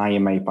again,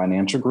 IMA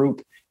Financial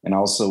Group, and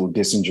also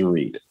Dissinger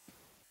Reed.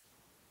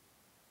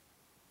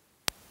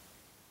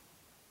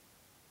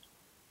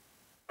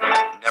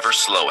 Never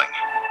slowing,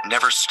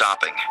 never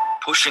stopping,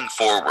 pushing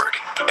forward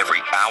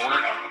every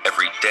hour,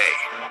 every day,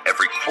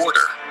 every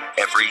quarter,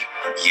 every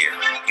year.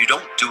 You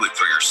don't do it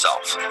for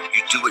yourself.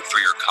 You do it for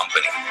your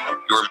company,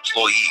 your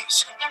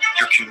employees,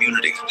 your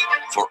community,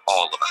 for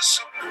all of us.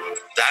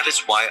 That is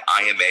why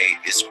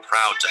IMA is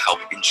proud to help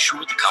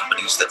ensure the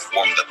companies that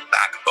form the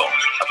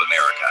backbone of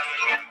America.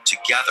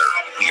 Together,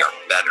 we are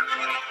better.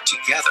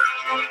 Together,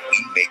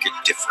 we make a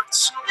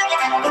difference.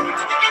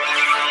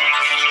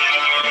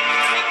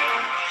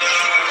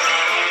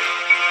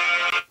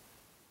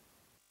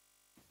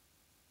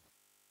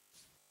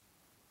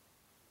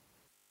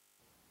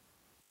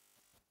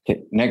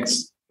 Okay,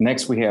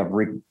 next we have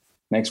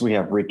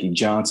Ricky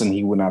Johnson.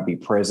 He will not be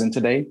present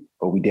today,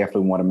 but we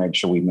definitely want to make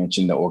sure we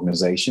mention the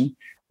organization.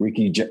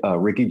 Ricky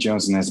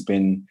Johnson has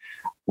been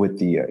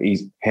the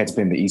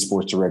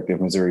esports director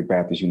of Missouri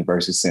Baptist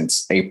University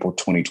since April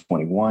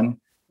 2021.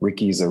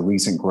 Ricky is a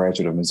recent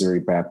graduate of Missouri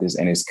Baptist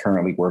and is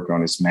currently working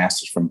on his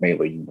master's from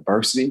Baylor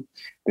University.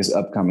 This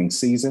upcoming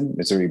season,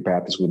 Missouri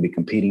Baptist will be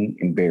competing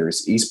in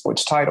various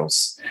esports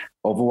titles: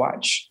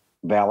 Overwatch,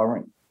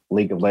 Valorant,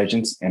 League of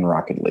Legends, and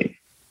Rocket League.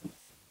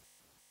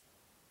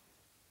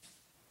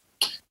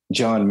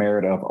 John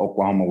Merritt of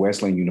Oklahoma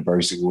Wesleyan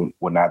University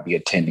will not be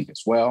attending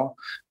as well.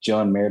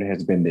 John Merritt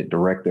has been the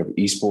director of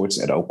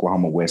esports at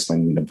Oklahoma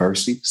Wesleyan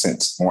University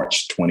since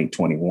March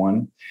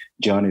 2021.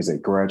 John is a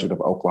graduate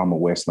of Oklahoma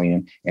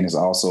Wesleyan and is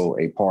also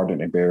a partnered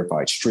and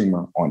verified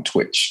streamer on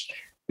Twitch.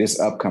 This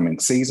upcoming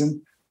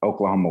season,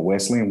 Oklahoma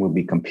Wesleyan will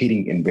be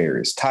competing in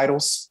various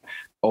titles: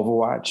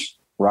 Overwatch,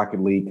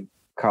 Rocket League,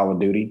 Call of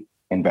Duty,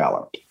 and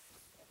Valorant.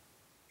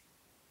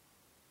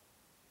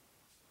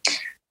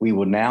 We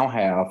will now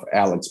have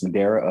Alex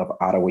Madera of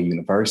Ottawa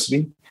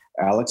University.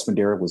 Alex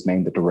Madera was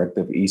named the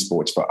director of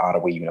esports for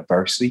Ottawa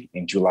University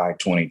in July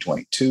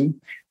 2022.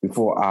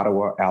 Before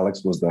Ottawa,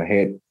 Alex was the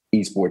head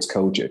esports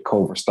coach at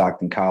Culver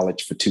Stockton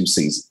College for 2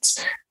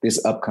 seasons.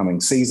 This upcoming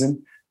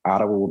season,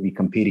 Ottawa will be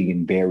competing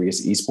in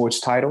various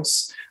esports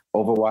titles: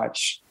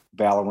 Overwatch,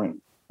 Valorant,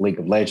 League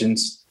of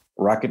Legends,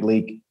 Rocket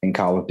League, and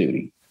Call of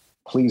Duty.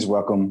 Please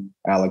welcome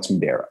Alex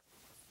Madera.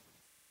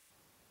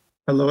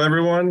 Hello,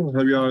 everyone.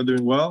 Hope you all are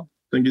doing well.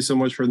 Thank you so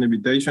much for the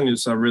invitation.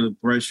 It's a real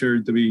pleasure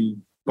to be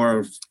part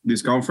of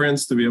this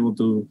conference, to be able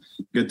to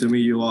get to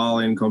meet you all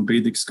and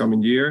compete this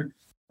coming year.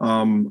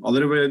 A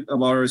little bit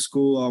about our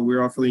school.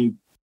 We're offering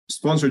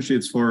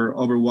sponsorships for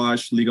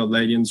Overwatch, League of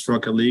Legends,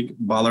 Rocket League,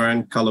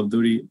 Valorant, Call of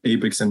Duty,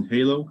 Apex, and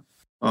Halo.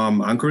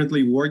 I'm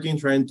currently working,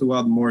 trying to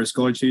add more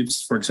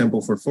scholarships, for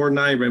example, for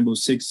Fortnite, Rainbow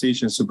Six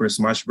Siege, and Super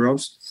Smash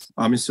Bros.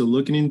 I'm still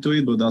looking into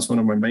it, but that's one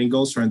of my main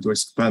goals, trying to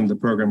expand the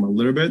program a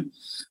little bit.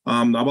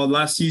 About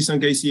last season,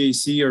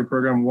 KCAC, our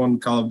program won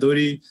Call of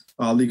Duty,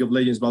 League of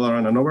Legends,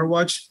 Valorant, and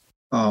Overwatch.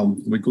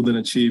 We couldn't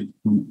achieve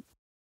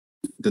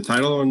the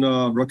title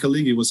on Rocket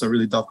League. It was a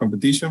really tough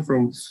competition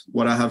from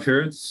what I have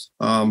heard.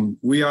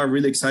 We are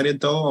really excited,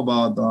 though,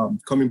 about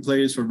coming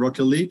players for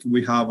Rocket League.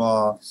 We have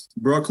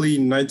Broccoli,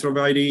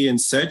 Nitrovite,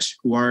 and Sedge,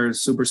 who are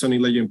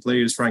Supersonic Legend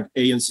players ranked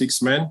A and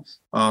 6 men.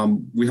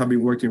 We have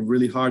been working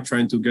really hard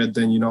trying to get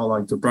them,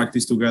 to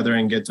practice together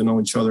and get to know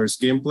each other's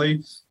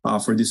gameplay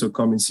for this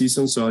upcoming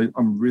season. So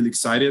I'm really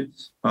excited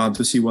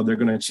to see what they're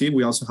going to achieve.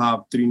 We also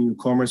have 3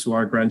 newcomers who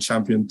are Grand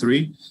Champion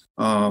 3.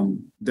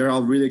 They're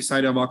all really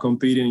excited about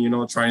competing,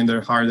 trying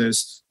their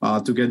hardest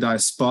to get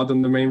that spot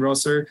on the main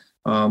roster.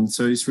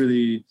 So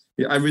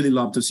I really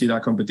love to see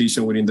that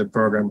competition within the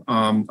program.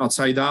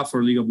 Outside that,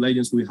 for League of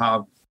Legends, we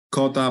have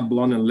Kota,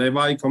 Blonde, and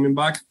Levi coming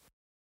back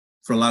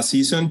from last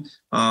season.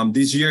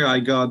 This year, I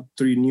got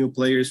 3 new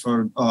players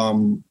for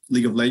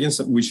League of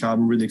Legends, which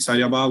I'm really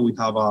excited about. We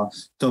have a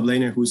top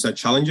laner who's a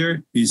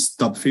challenger. He's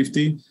top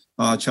 50.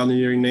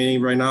 Challenger in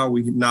name right now.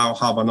 We now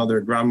have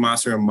another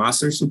Grandmaster and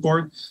Master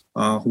support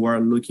who are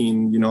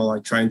looking,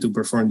 trying to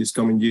perform this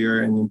coming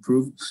year and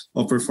improve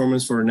our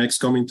performance for next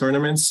coming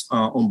tournaments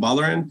on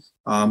Valorant.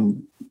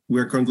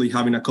 We're currently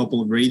having a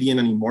couple of Radiant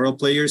and Immortal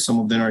players. Some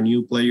of them are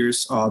new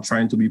players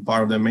trying to be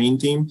part of the main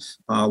team.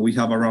 We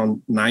have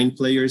around 9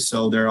 players,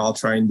 so they're all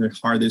trying their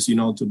hardest,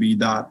 to be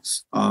that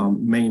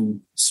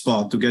main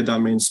spot, to get that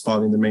main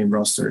spot in the main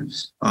roster.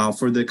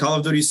 For the Call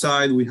of Duty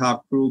side, we have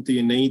Cruelty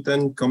and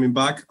Nathan coming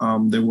back.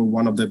 They were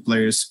one of the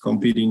players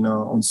competing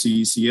on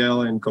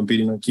CECL and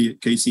competing on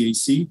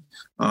KCAC.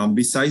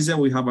 Besides that,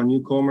 we have a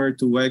newcomer,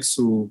 2X,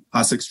 who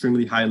has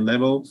extremely high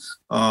level.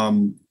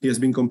 He has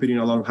been competing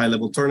in a lot of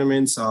high-level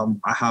tournaments.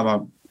 I have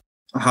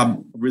a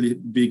really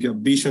big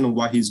vision of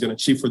what he's going to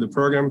achieve for the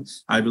program.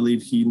 I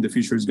believe he in the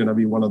future is going to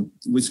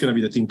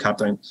be the team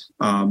captain.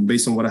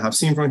 Based on what I have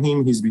seen from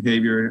him, his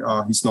behavior,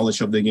 his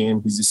knowledge of the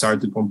game, his desire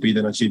to compete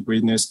and achieve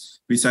greatness.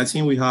 Besides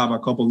him, we have a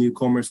couple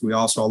newcomers. We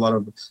also have a lot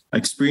of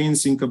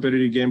experience in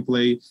competitive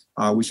gameplay,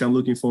 which I'm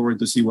looking forward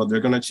to see what they're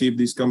going to achieve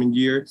this coming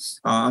year.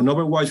 On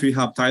Overwatch, we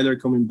have Tyler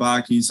coming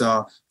back. He's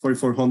a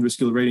 4,400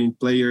 skill rating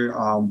player.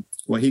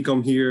 When he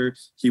come here,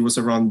 he was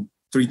around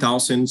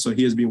 3,000. So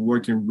he has been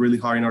working really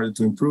hard in order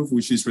to improve,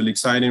 which is really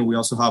exciting. We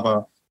also have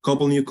a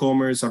couple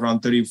newcomers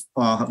around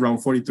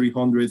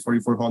 4,300,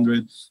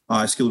 4,400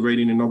 skill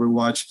rating in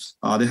Overwatch.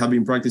 They have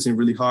been practicing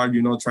really hard,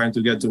 trying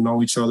to get to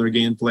know each other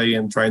gameplay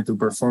and trying to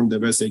perform the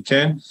best they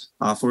can.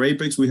 For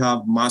Apex, we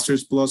have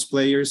Masters Plus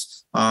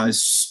players.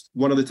 It's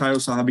one of the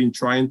titles I have been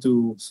trying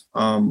to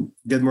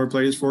get more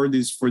players for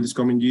this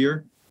coming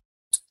year.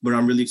 But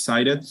I'm really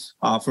excited.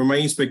 For my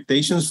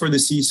expectations for the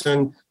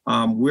season,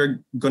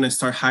 we're going to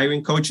start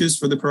hiring coaches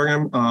for the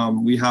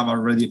program. We have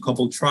already a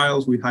couple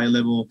trials with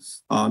high-level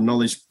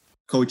knowledge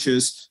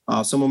coaches.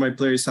 Some of my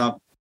players have,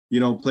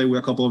 played with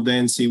a couple of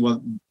them, see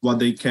what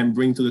they can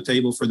bring to the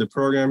table for the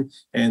program,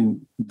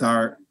 and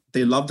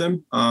they love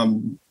them.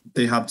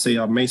 They have say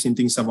amazing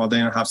things about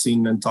them. I have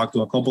seen and talked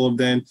to a couple of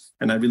them,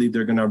 and I believe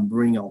they're going to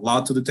bring a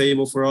lot to the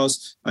table for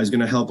us. It's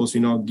going to help us,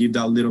 give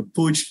that little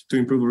push to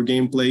improve our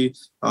gameplay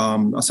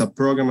as a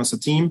program, as a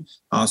team.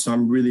 So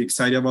I'm really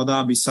excited about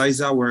that. Besides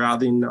that, we're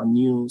adding a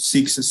new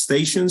 6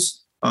 stations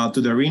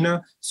to the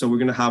arena. So we're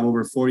going to have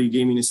over 40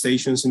 gaming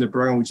stations in the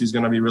program, which is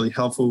going to be really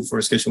helpful for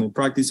scheduling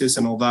practices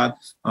and all that,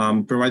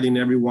 providing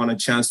everyone a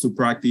chance to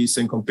practice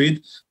and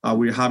compete.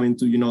 We're having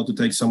to, to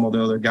take some of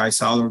the other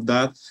guys out of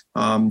that.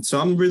 So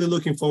I'm really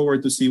looking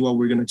forward to see what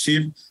we're going to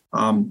achieve.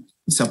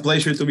 It's a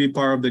pleasure to be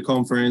part of the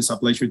conference, a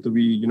pleasure to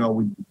be,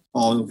 with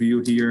all of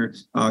you here,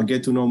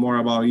 get to know more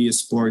about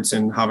esports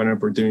and have an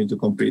opportunity to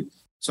compete.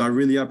 So I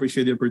really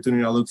appreciate the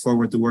opportunity. I look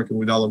forward to working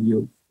with all of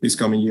you this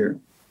coming year.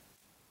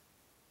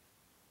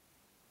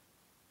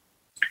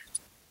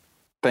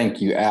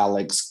 Thank you,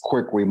 Alex.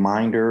 Quick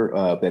reminder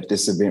that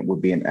this event will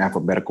be in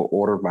alphabetical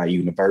order by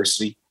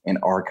university and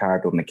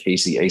archived on the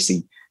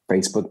KCAC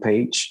Facebook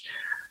page.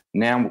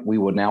 We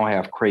will now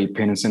have Craig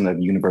Pennison of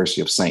the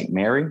University of St.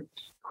 Mary.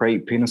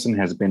 Craig Pennison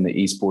has been the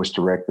esports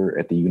director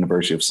at the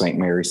University of St.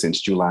 Mary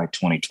since July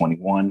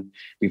 2021.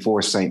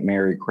 Before St.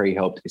 Mary, Craig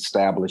helped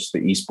establish the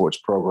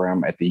esports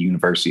program at the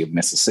University of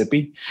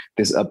Mississippi.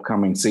 This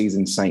upcoming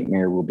season, St.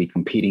 Mary will be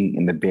competing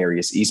in the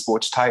various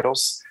esports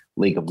titles: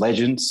 League of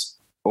Legends,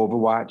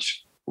 Overwatch,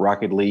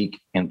 Rocket League,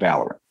 and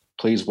Valorant.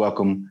 Please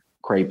welcome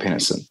Craig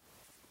Pennison.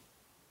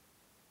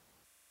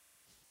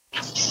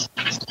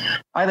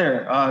 Hi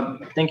there.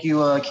 Thank you,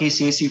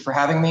 KCAC, for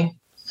having me.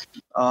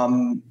 It's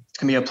going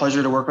to be a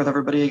pleasure to work with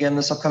everybody again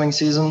this upcoming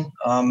season.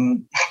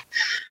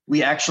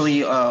 We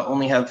actually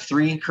only have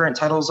 3 current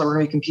titles that we're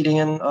going to be competing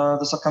in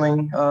this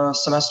upcoming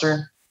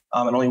semester.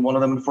 And only one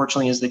of them,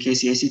 unfortunately, is the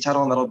KCAC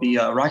title, and that'll be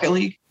Rocket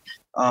League.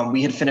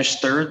 We had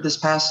finished 3rd this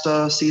past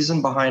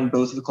season behind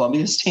both of the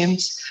Columbia's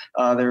teams.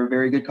 They're a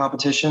very good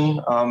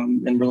competition,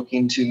 and we're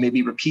looking to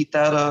maybe repeat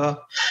that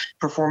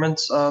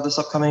performance this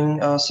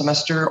upcoming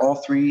semester. All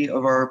 3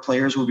 of our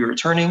players will be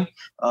returning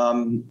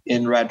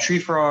in Rad Tree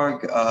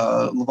Frog,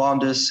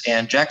 Lavondis,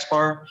 and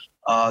Jaxbar.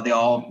 They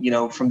all,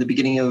 from the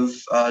beginning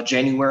of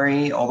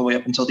January all the way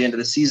up until the end of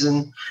the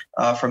season,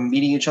 from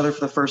meeting each other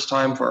for the first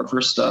time for our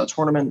first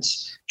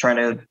tournaments, trying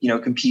to,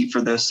 compete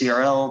for the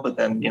CRL, but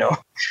then,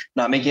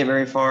 not making it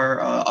very far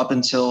up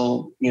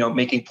until,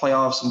 making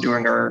playoffs and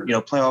doing our,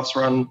 playoffs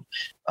run.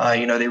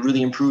 They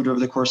really improved over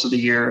the course of the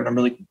year, and I'm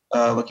really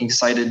looking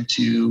excited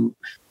to,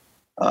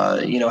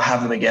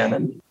 have them again.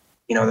 And,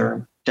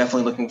 they're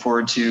definitely looking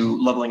forward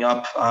to leveling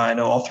up. I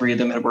know all 3 of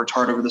them had worked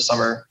hard over the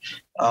summer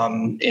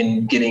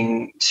in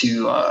getting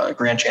to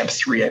Grand Champ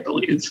 3, I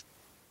believe.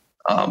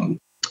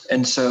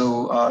 And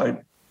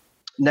so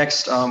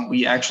next,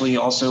 we actually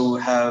also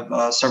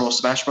have several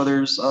Smash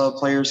Brothers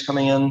players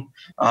coming in.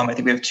 I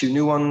think we have 2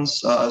 new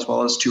ones as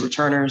well as 2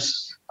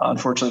 returners.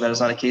 Unfortunately, that is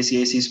not a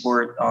KCAC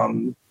sport,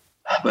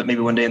 but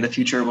maybe one day in the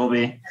future it will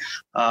be.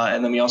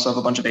 And then we also have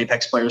a bunch of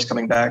Apex players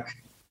coming back.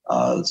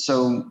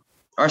 So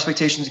our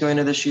expectations going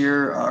into this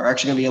year are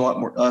actually going to be a lot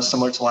more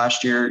similar to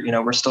last year.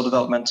 We're still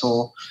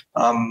developmental.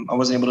 I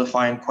wasn't able to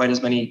find quite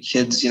as many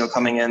kids,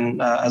 coming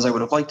in as I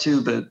would have liked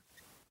to, but,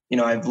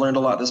 I've learned a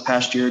lot this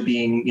past year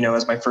being,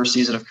 as my first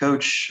season of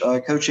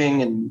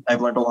coaching, and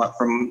I've learned a lot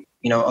from,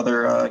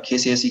 other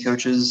KCSE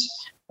coaches.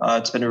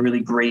 It's been a really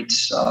great,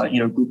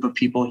 group of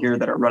people here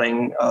that are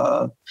running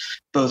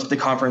both the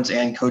conference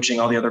and coaching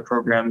all the other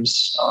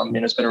programs. And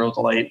it's been a real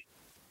delight.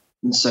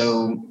 And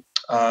so,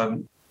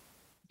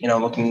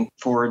 looking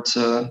forward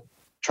to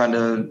trying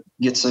to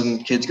get some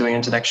kids going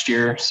into next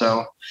year.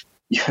 So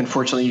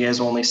unfortunately, you guys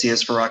will only see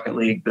us for Rocket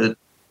League, but,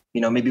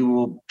 maybe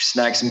we'll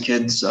snag some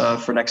kids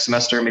for next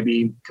semester,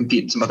 maybe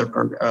compete in some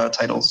other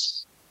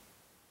titles.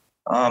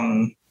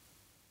 And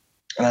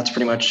that's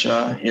pretty much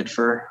it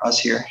for us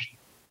here.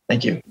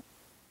 Thank you.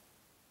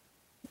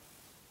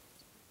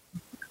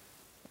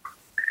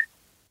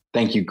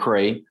 Thank you,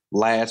 Craig.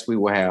 Last, we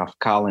will have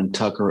Colin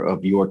Tucker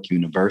of York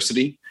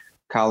University.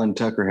 Colin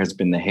Tucker has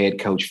been the head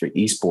coach for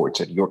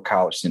esports at York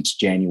College since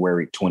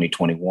January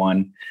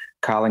 2021.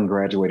 Colin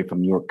graduated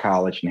from York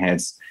College and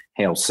has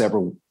held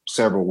several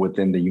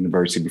within the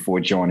university before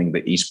joining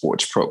the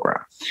esports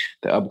program.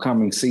 The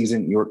upcoming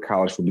season, York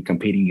College will be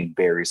competing in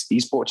various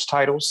esports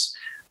titles,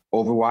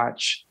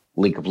 Overwatch,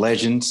 League of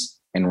Legends,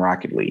 and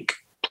Rocket League.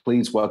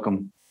 Please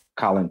welcome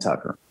Colin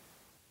Tucker.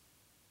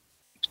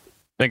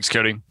 Thanks,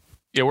 Cody.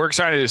 Yeah, we're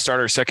excited to start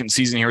our second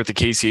season here at the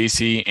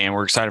KCAC, and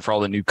we're excited for all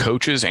the new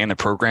coaches and the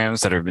programs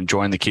that have been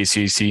joining the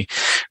KCAC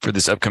for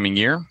this upcoming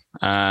year.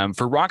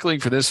 For Rocket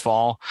League for this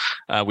fall,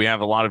 we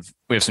have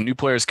some new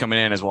players coming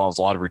in as well as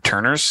a lot of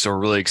returners, so we're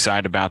really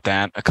excited about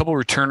that. A couple of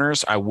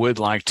returners I would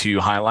like to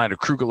highlight are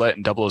Krugerlet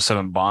and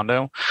 007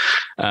 Bondo.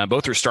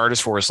 Both were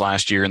starters for us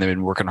last year, and they've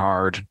been working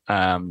hard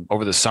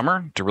over the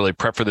summer to really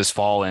prep for this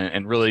fall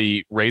and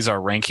really raise our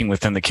ranking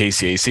within the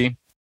KCAC.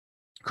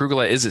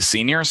 Krugerlet is a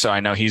senior, so I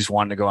know he's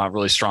wanting to go out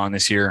really strong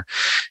this year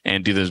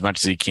and do as much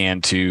as he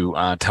can to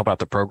help out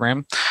the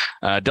program.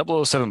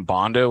 007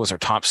 Bondo was our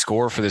top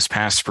scorer for this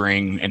past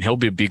spring, and he'll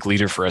be a big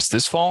leader for us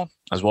this fall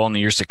as well in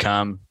the years to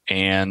come.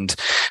 And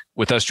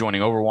with us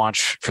joining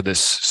Overwatch for this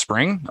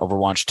spring,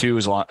 Overwatch 2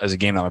 is a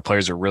game that my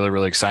players are really,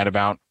 really excited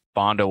about.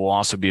 Bondo will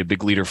also be a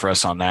big leader for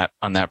us on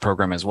that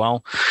program as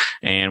well.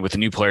 And with the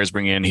new players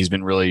bringing in, he's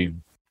been really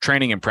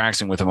training and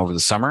practicing with them over the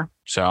summer.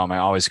 So I'm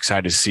always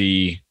excited to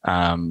see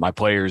my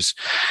players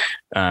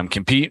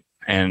compete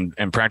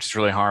and practice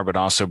really hard, but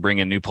also bring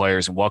in new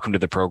players and welcome to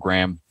the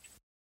program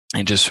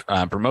and just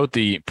promote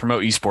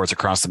esports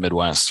across the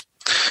Midwest.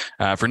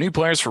 For new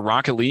players for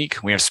Rocket League,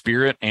 we have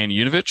Spirit and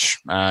Unovich.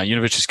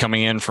 Unovich is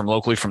coming in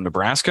locally from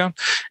Nebraska,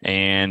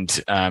 and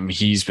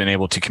he's been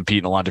able to compete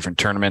in a lot of different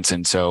tournaments,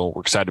 and so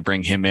we're excited to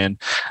bring him in.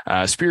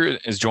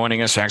 Spirit is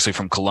joining us actually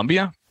from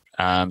Columbia.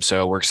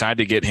 So we're excited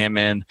to get him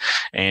in,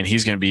 and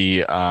he's going to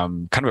be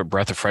kind of a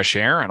breath of fresh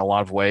air in a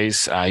lot of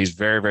ways. He's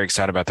very, very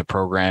excited about the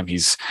program.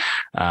 He's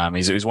one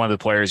of the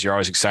players you're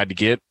always excited to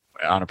get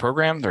on a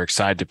program. They're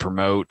excited to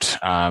promote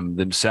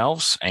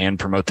themselves and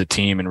promote the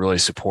team and really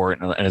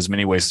support in as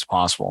many ways as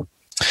possible.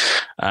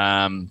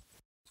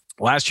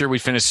 Last year we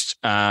finished,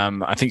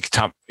 I think,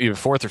 top either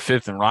 4th or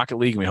 5th in Rocket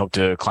League, and we hope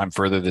to climb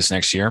further this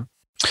next year.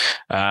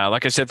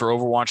 Like I said, for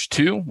Overwatch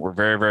 2, we're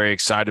very, very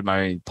excited.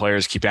 My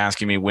players keep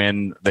asking me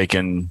when they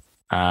can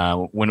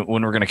when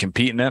we're going to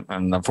compete in it.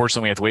 And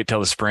unfortunately, we have to wait till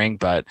the spring,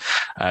 but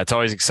it's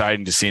always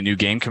exciting to see a new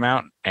game come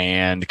out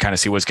and kind of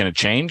see what's going to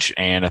change.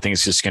 And I think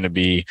it's just going to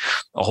be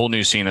a whole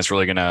new scene that's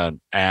really going to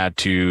add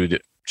to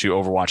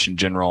Overwatch in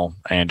general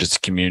and just the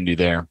community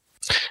there.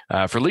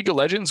 For League of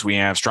Legends, we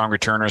have strong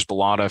returners,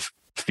 Bellotta,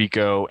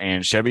 Fico,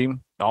 and Chevy.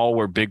 All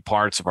were big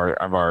parts of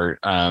our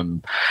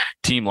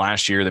team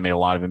last year. They made a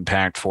lot of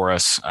impact for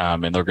us,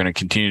 and they're going to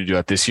continue to do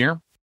that this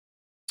year.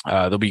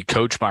 They'll be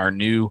coached by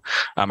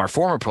our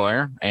former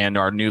player and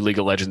our new League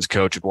of Legends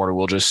coach, Eduardo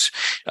Wilges.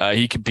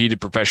 He competed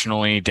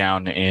professionally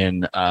down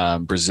in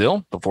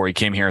Brazil before he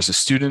came here as a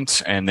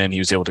student, and then he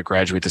was able to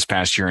graduate this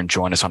past year and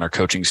join us on our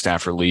coaching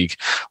staff for League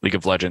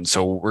of Legends.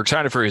 So we're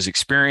excited for his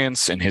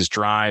experience and his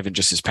drive and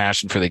just his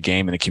passion for the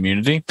game and the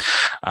community.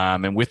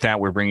 And with that,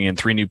 we're bringing in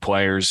 3 new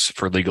players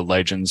for League of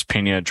Legends: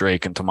 Pena,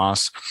 Drake, and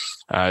Tomas.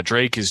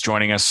 Drake is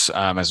joining us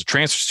as a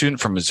transfer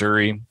student from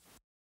Missouri.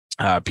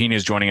 Pina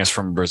is joining us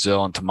from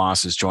Brazil, and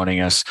Tomas is joining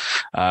us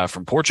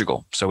from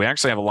Portugal. So we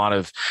actually have a lot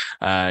of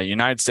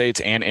United States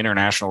and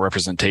international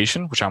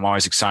representation, which I'm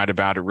always excited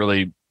about. It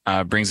really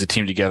brings the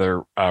team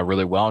together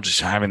really well,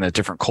 just having that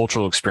different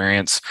cultural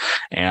experience,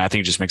 and I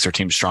think it just makes our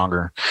team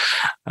stronger.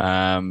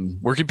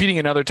 We're competing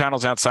in other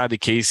titles outside the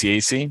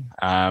KCAC,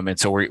 and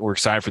so we're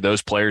excited for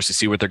those players to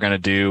see what they're going to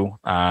do,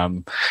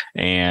 and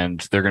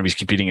they're going to be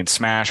competing in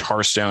Smash,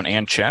 Hearthstone,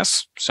 and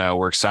chess. So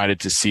we're excited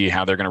to see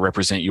how they're going to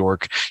represent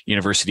York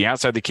University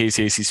outside the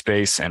KCAC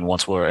space, and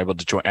once we're able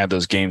to add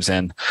those games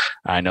in,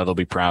 I know they'll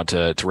be proud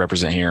to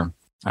represent here.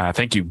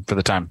 Thank you for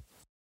the time.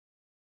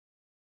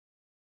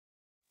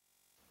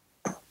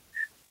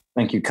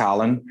 Thank you,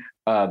 Colin.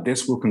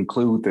 This will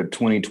conclude the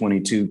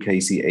 2022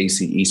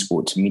 KCAC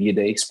Esports Media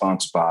Day,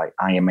 sponsored by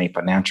IMA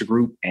Financial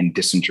Group and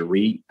Dissinger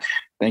Reed.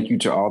 Thank you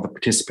to all the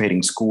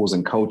participating schools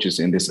and coaches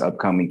in this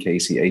upcoming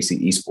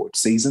KCAC Esports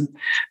season.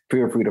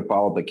 Feel free to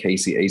follow the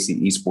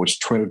KCAC Esports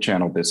Twitter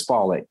channel this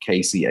fall at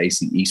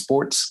KCAC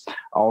Esports.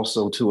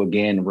 Also,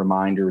 again,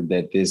 reminder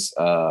that this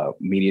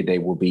Media Day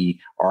will be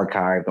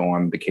archived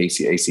on the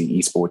KCAC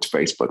Esports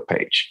Facebook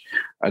page.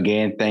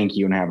 Again, thank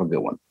you and have a good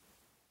one.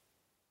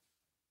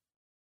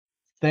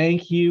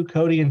 Thank you,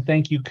 Cody, and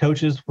thank you,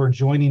 coaches, for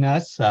joining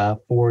us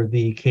for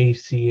the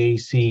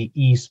KCAC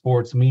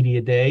Esports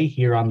Media Day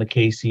here on the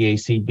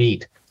KCAC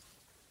Beat.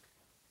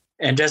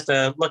 And just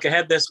to look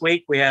ahead this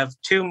week, we have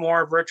 2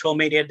 more virtual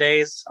media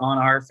days on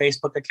our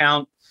Facebook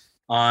account.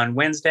 On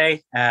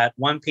Wednesday at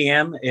 1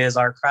 p.m. is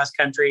our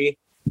cross-country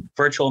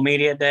virtual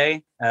media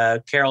day.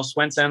 Carol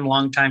Swinson,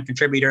 longtime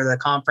contributor to the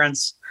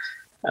conference,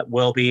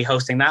 will be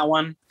hosting that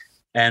one.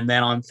 And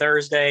then on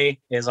Thursday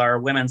is our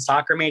women's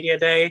soccer media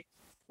day.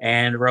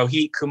 And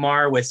Rohit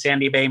Kumar with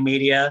Sandy Bay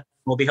Media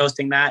will be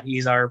hosting that.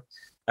 He's our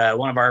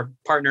one of our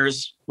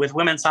partners with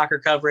women's soccer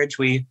coverage.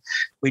 We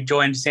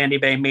joined Sandy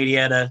Bay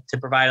Media to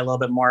provide a little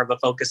bit more of a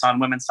focus on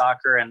women's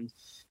soccer, and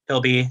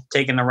he'll be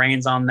taking the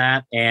reins on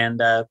that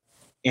and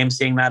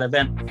emceeing that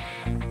event.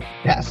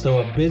 Yeah, so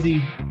a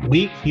busy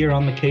week here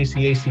on the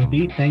KCAC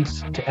Beat.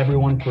 Thanks to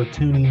everyone for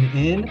tuning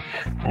in.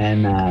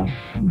 And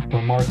for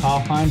Mark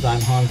Hoffhines,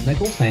 I'm Hans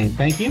Nickel saying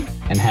thank you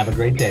and have a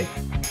great day.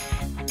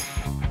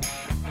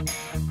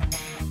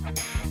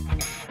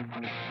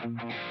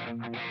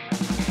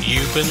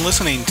 You've been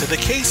listening to the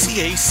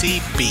KCAC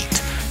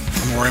Beat.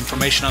 For more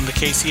information on the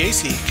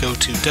KCAC, go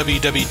to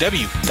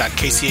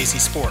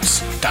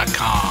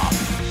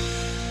www.kcacsports.com.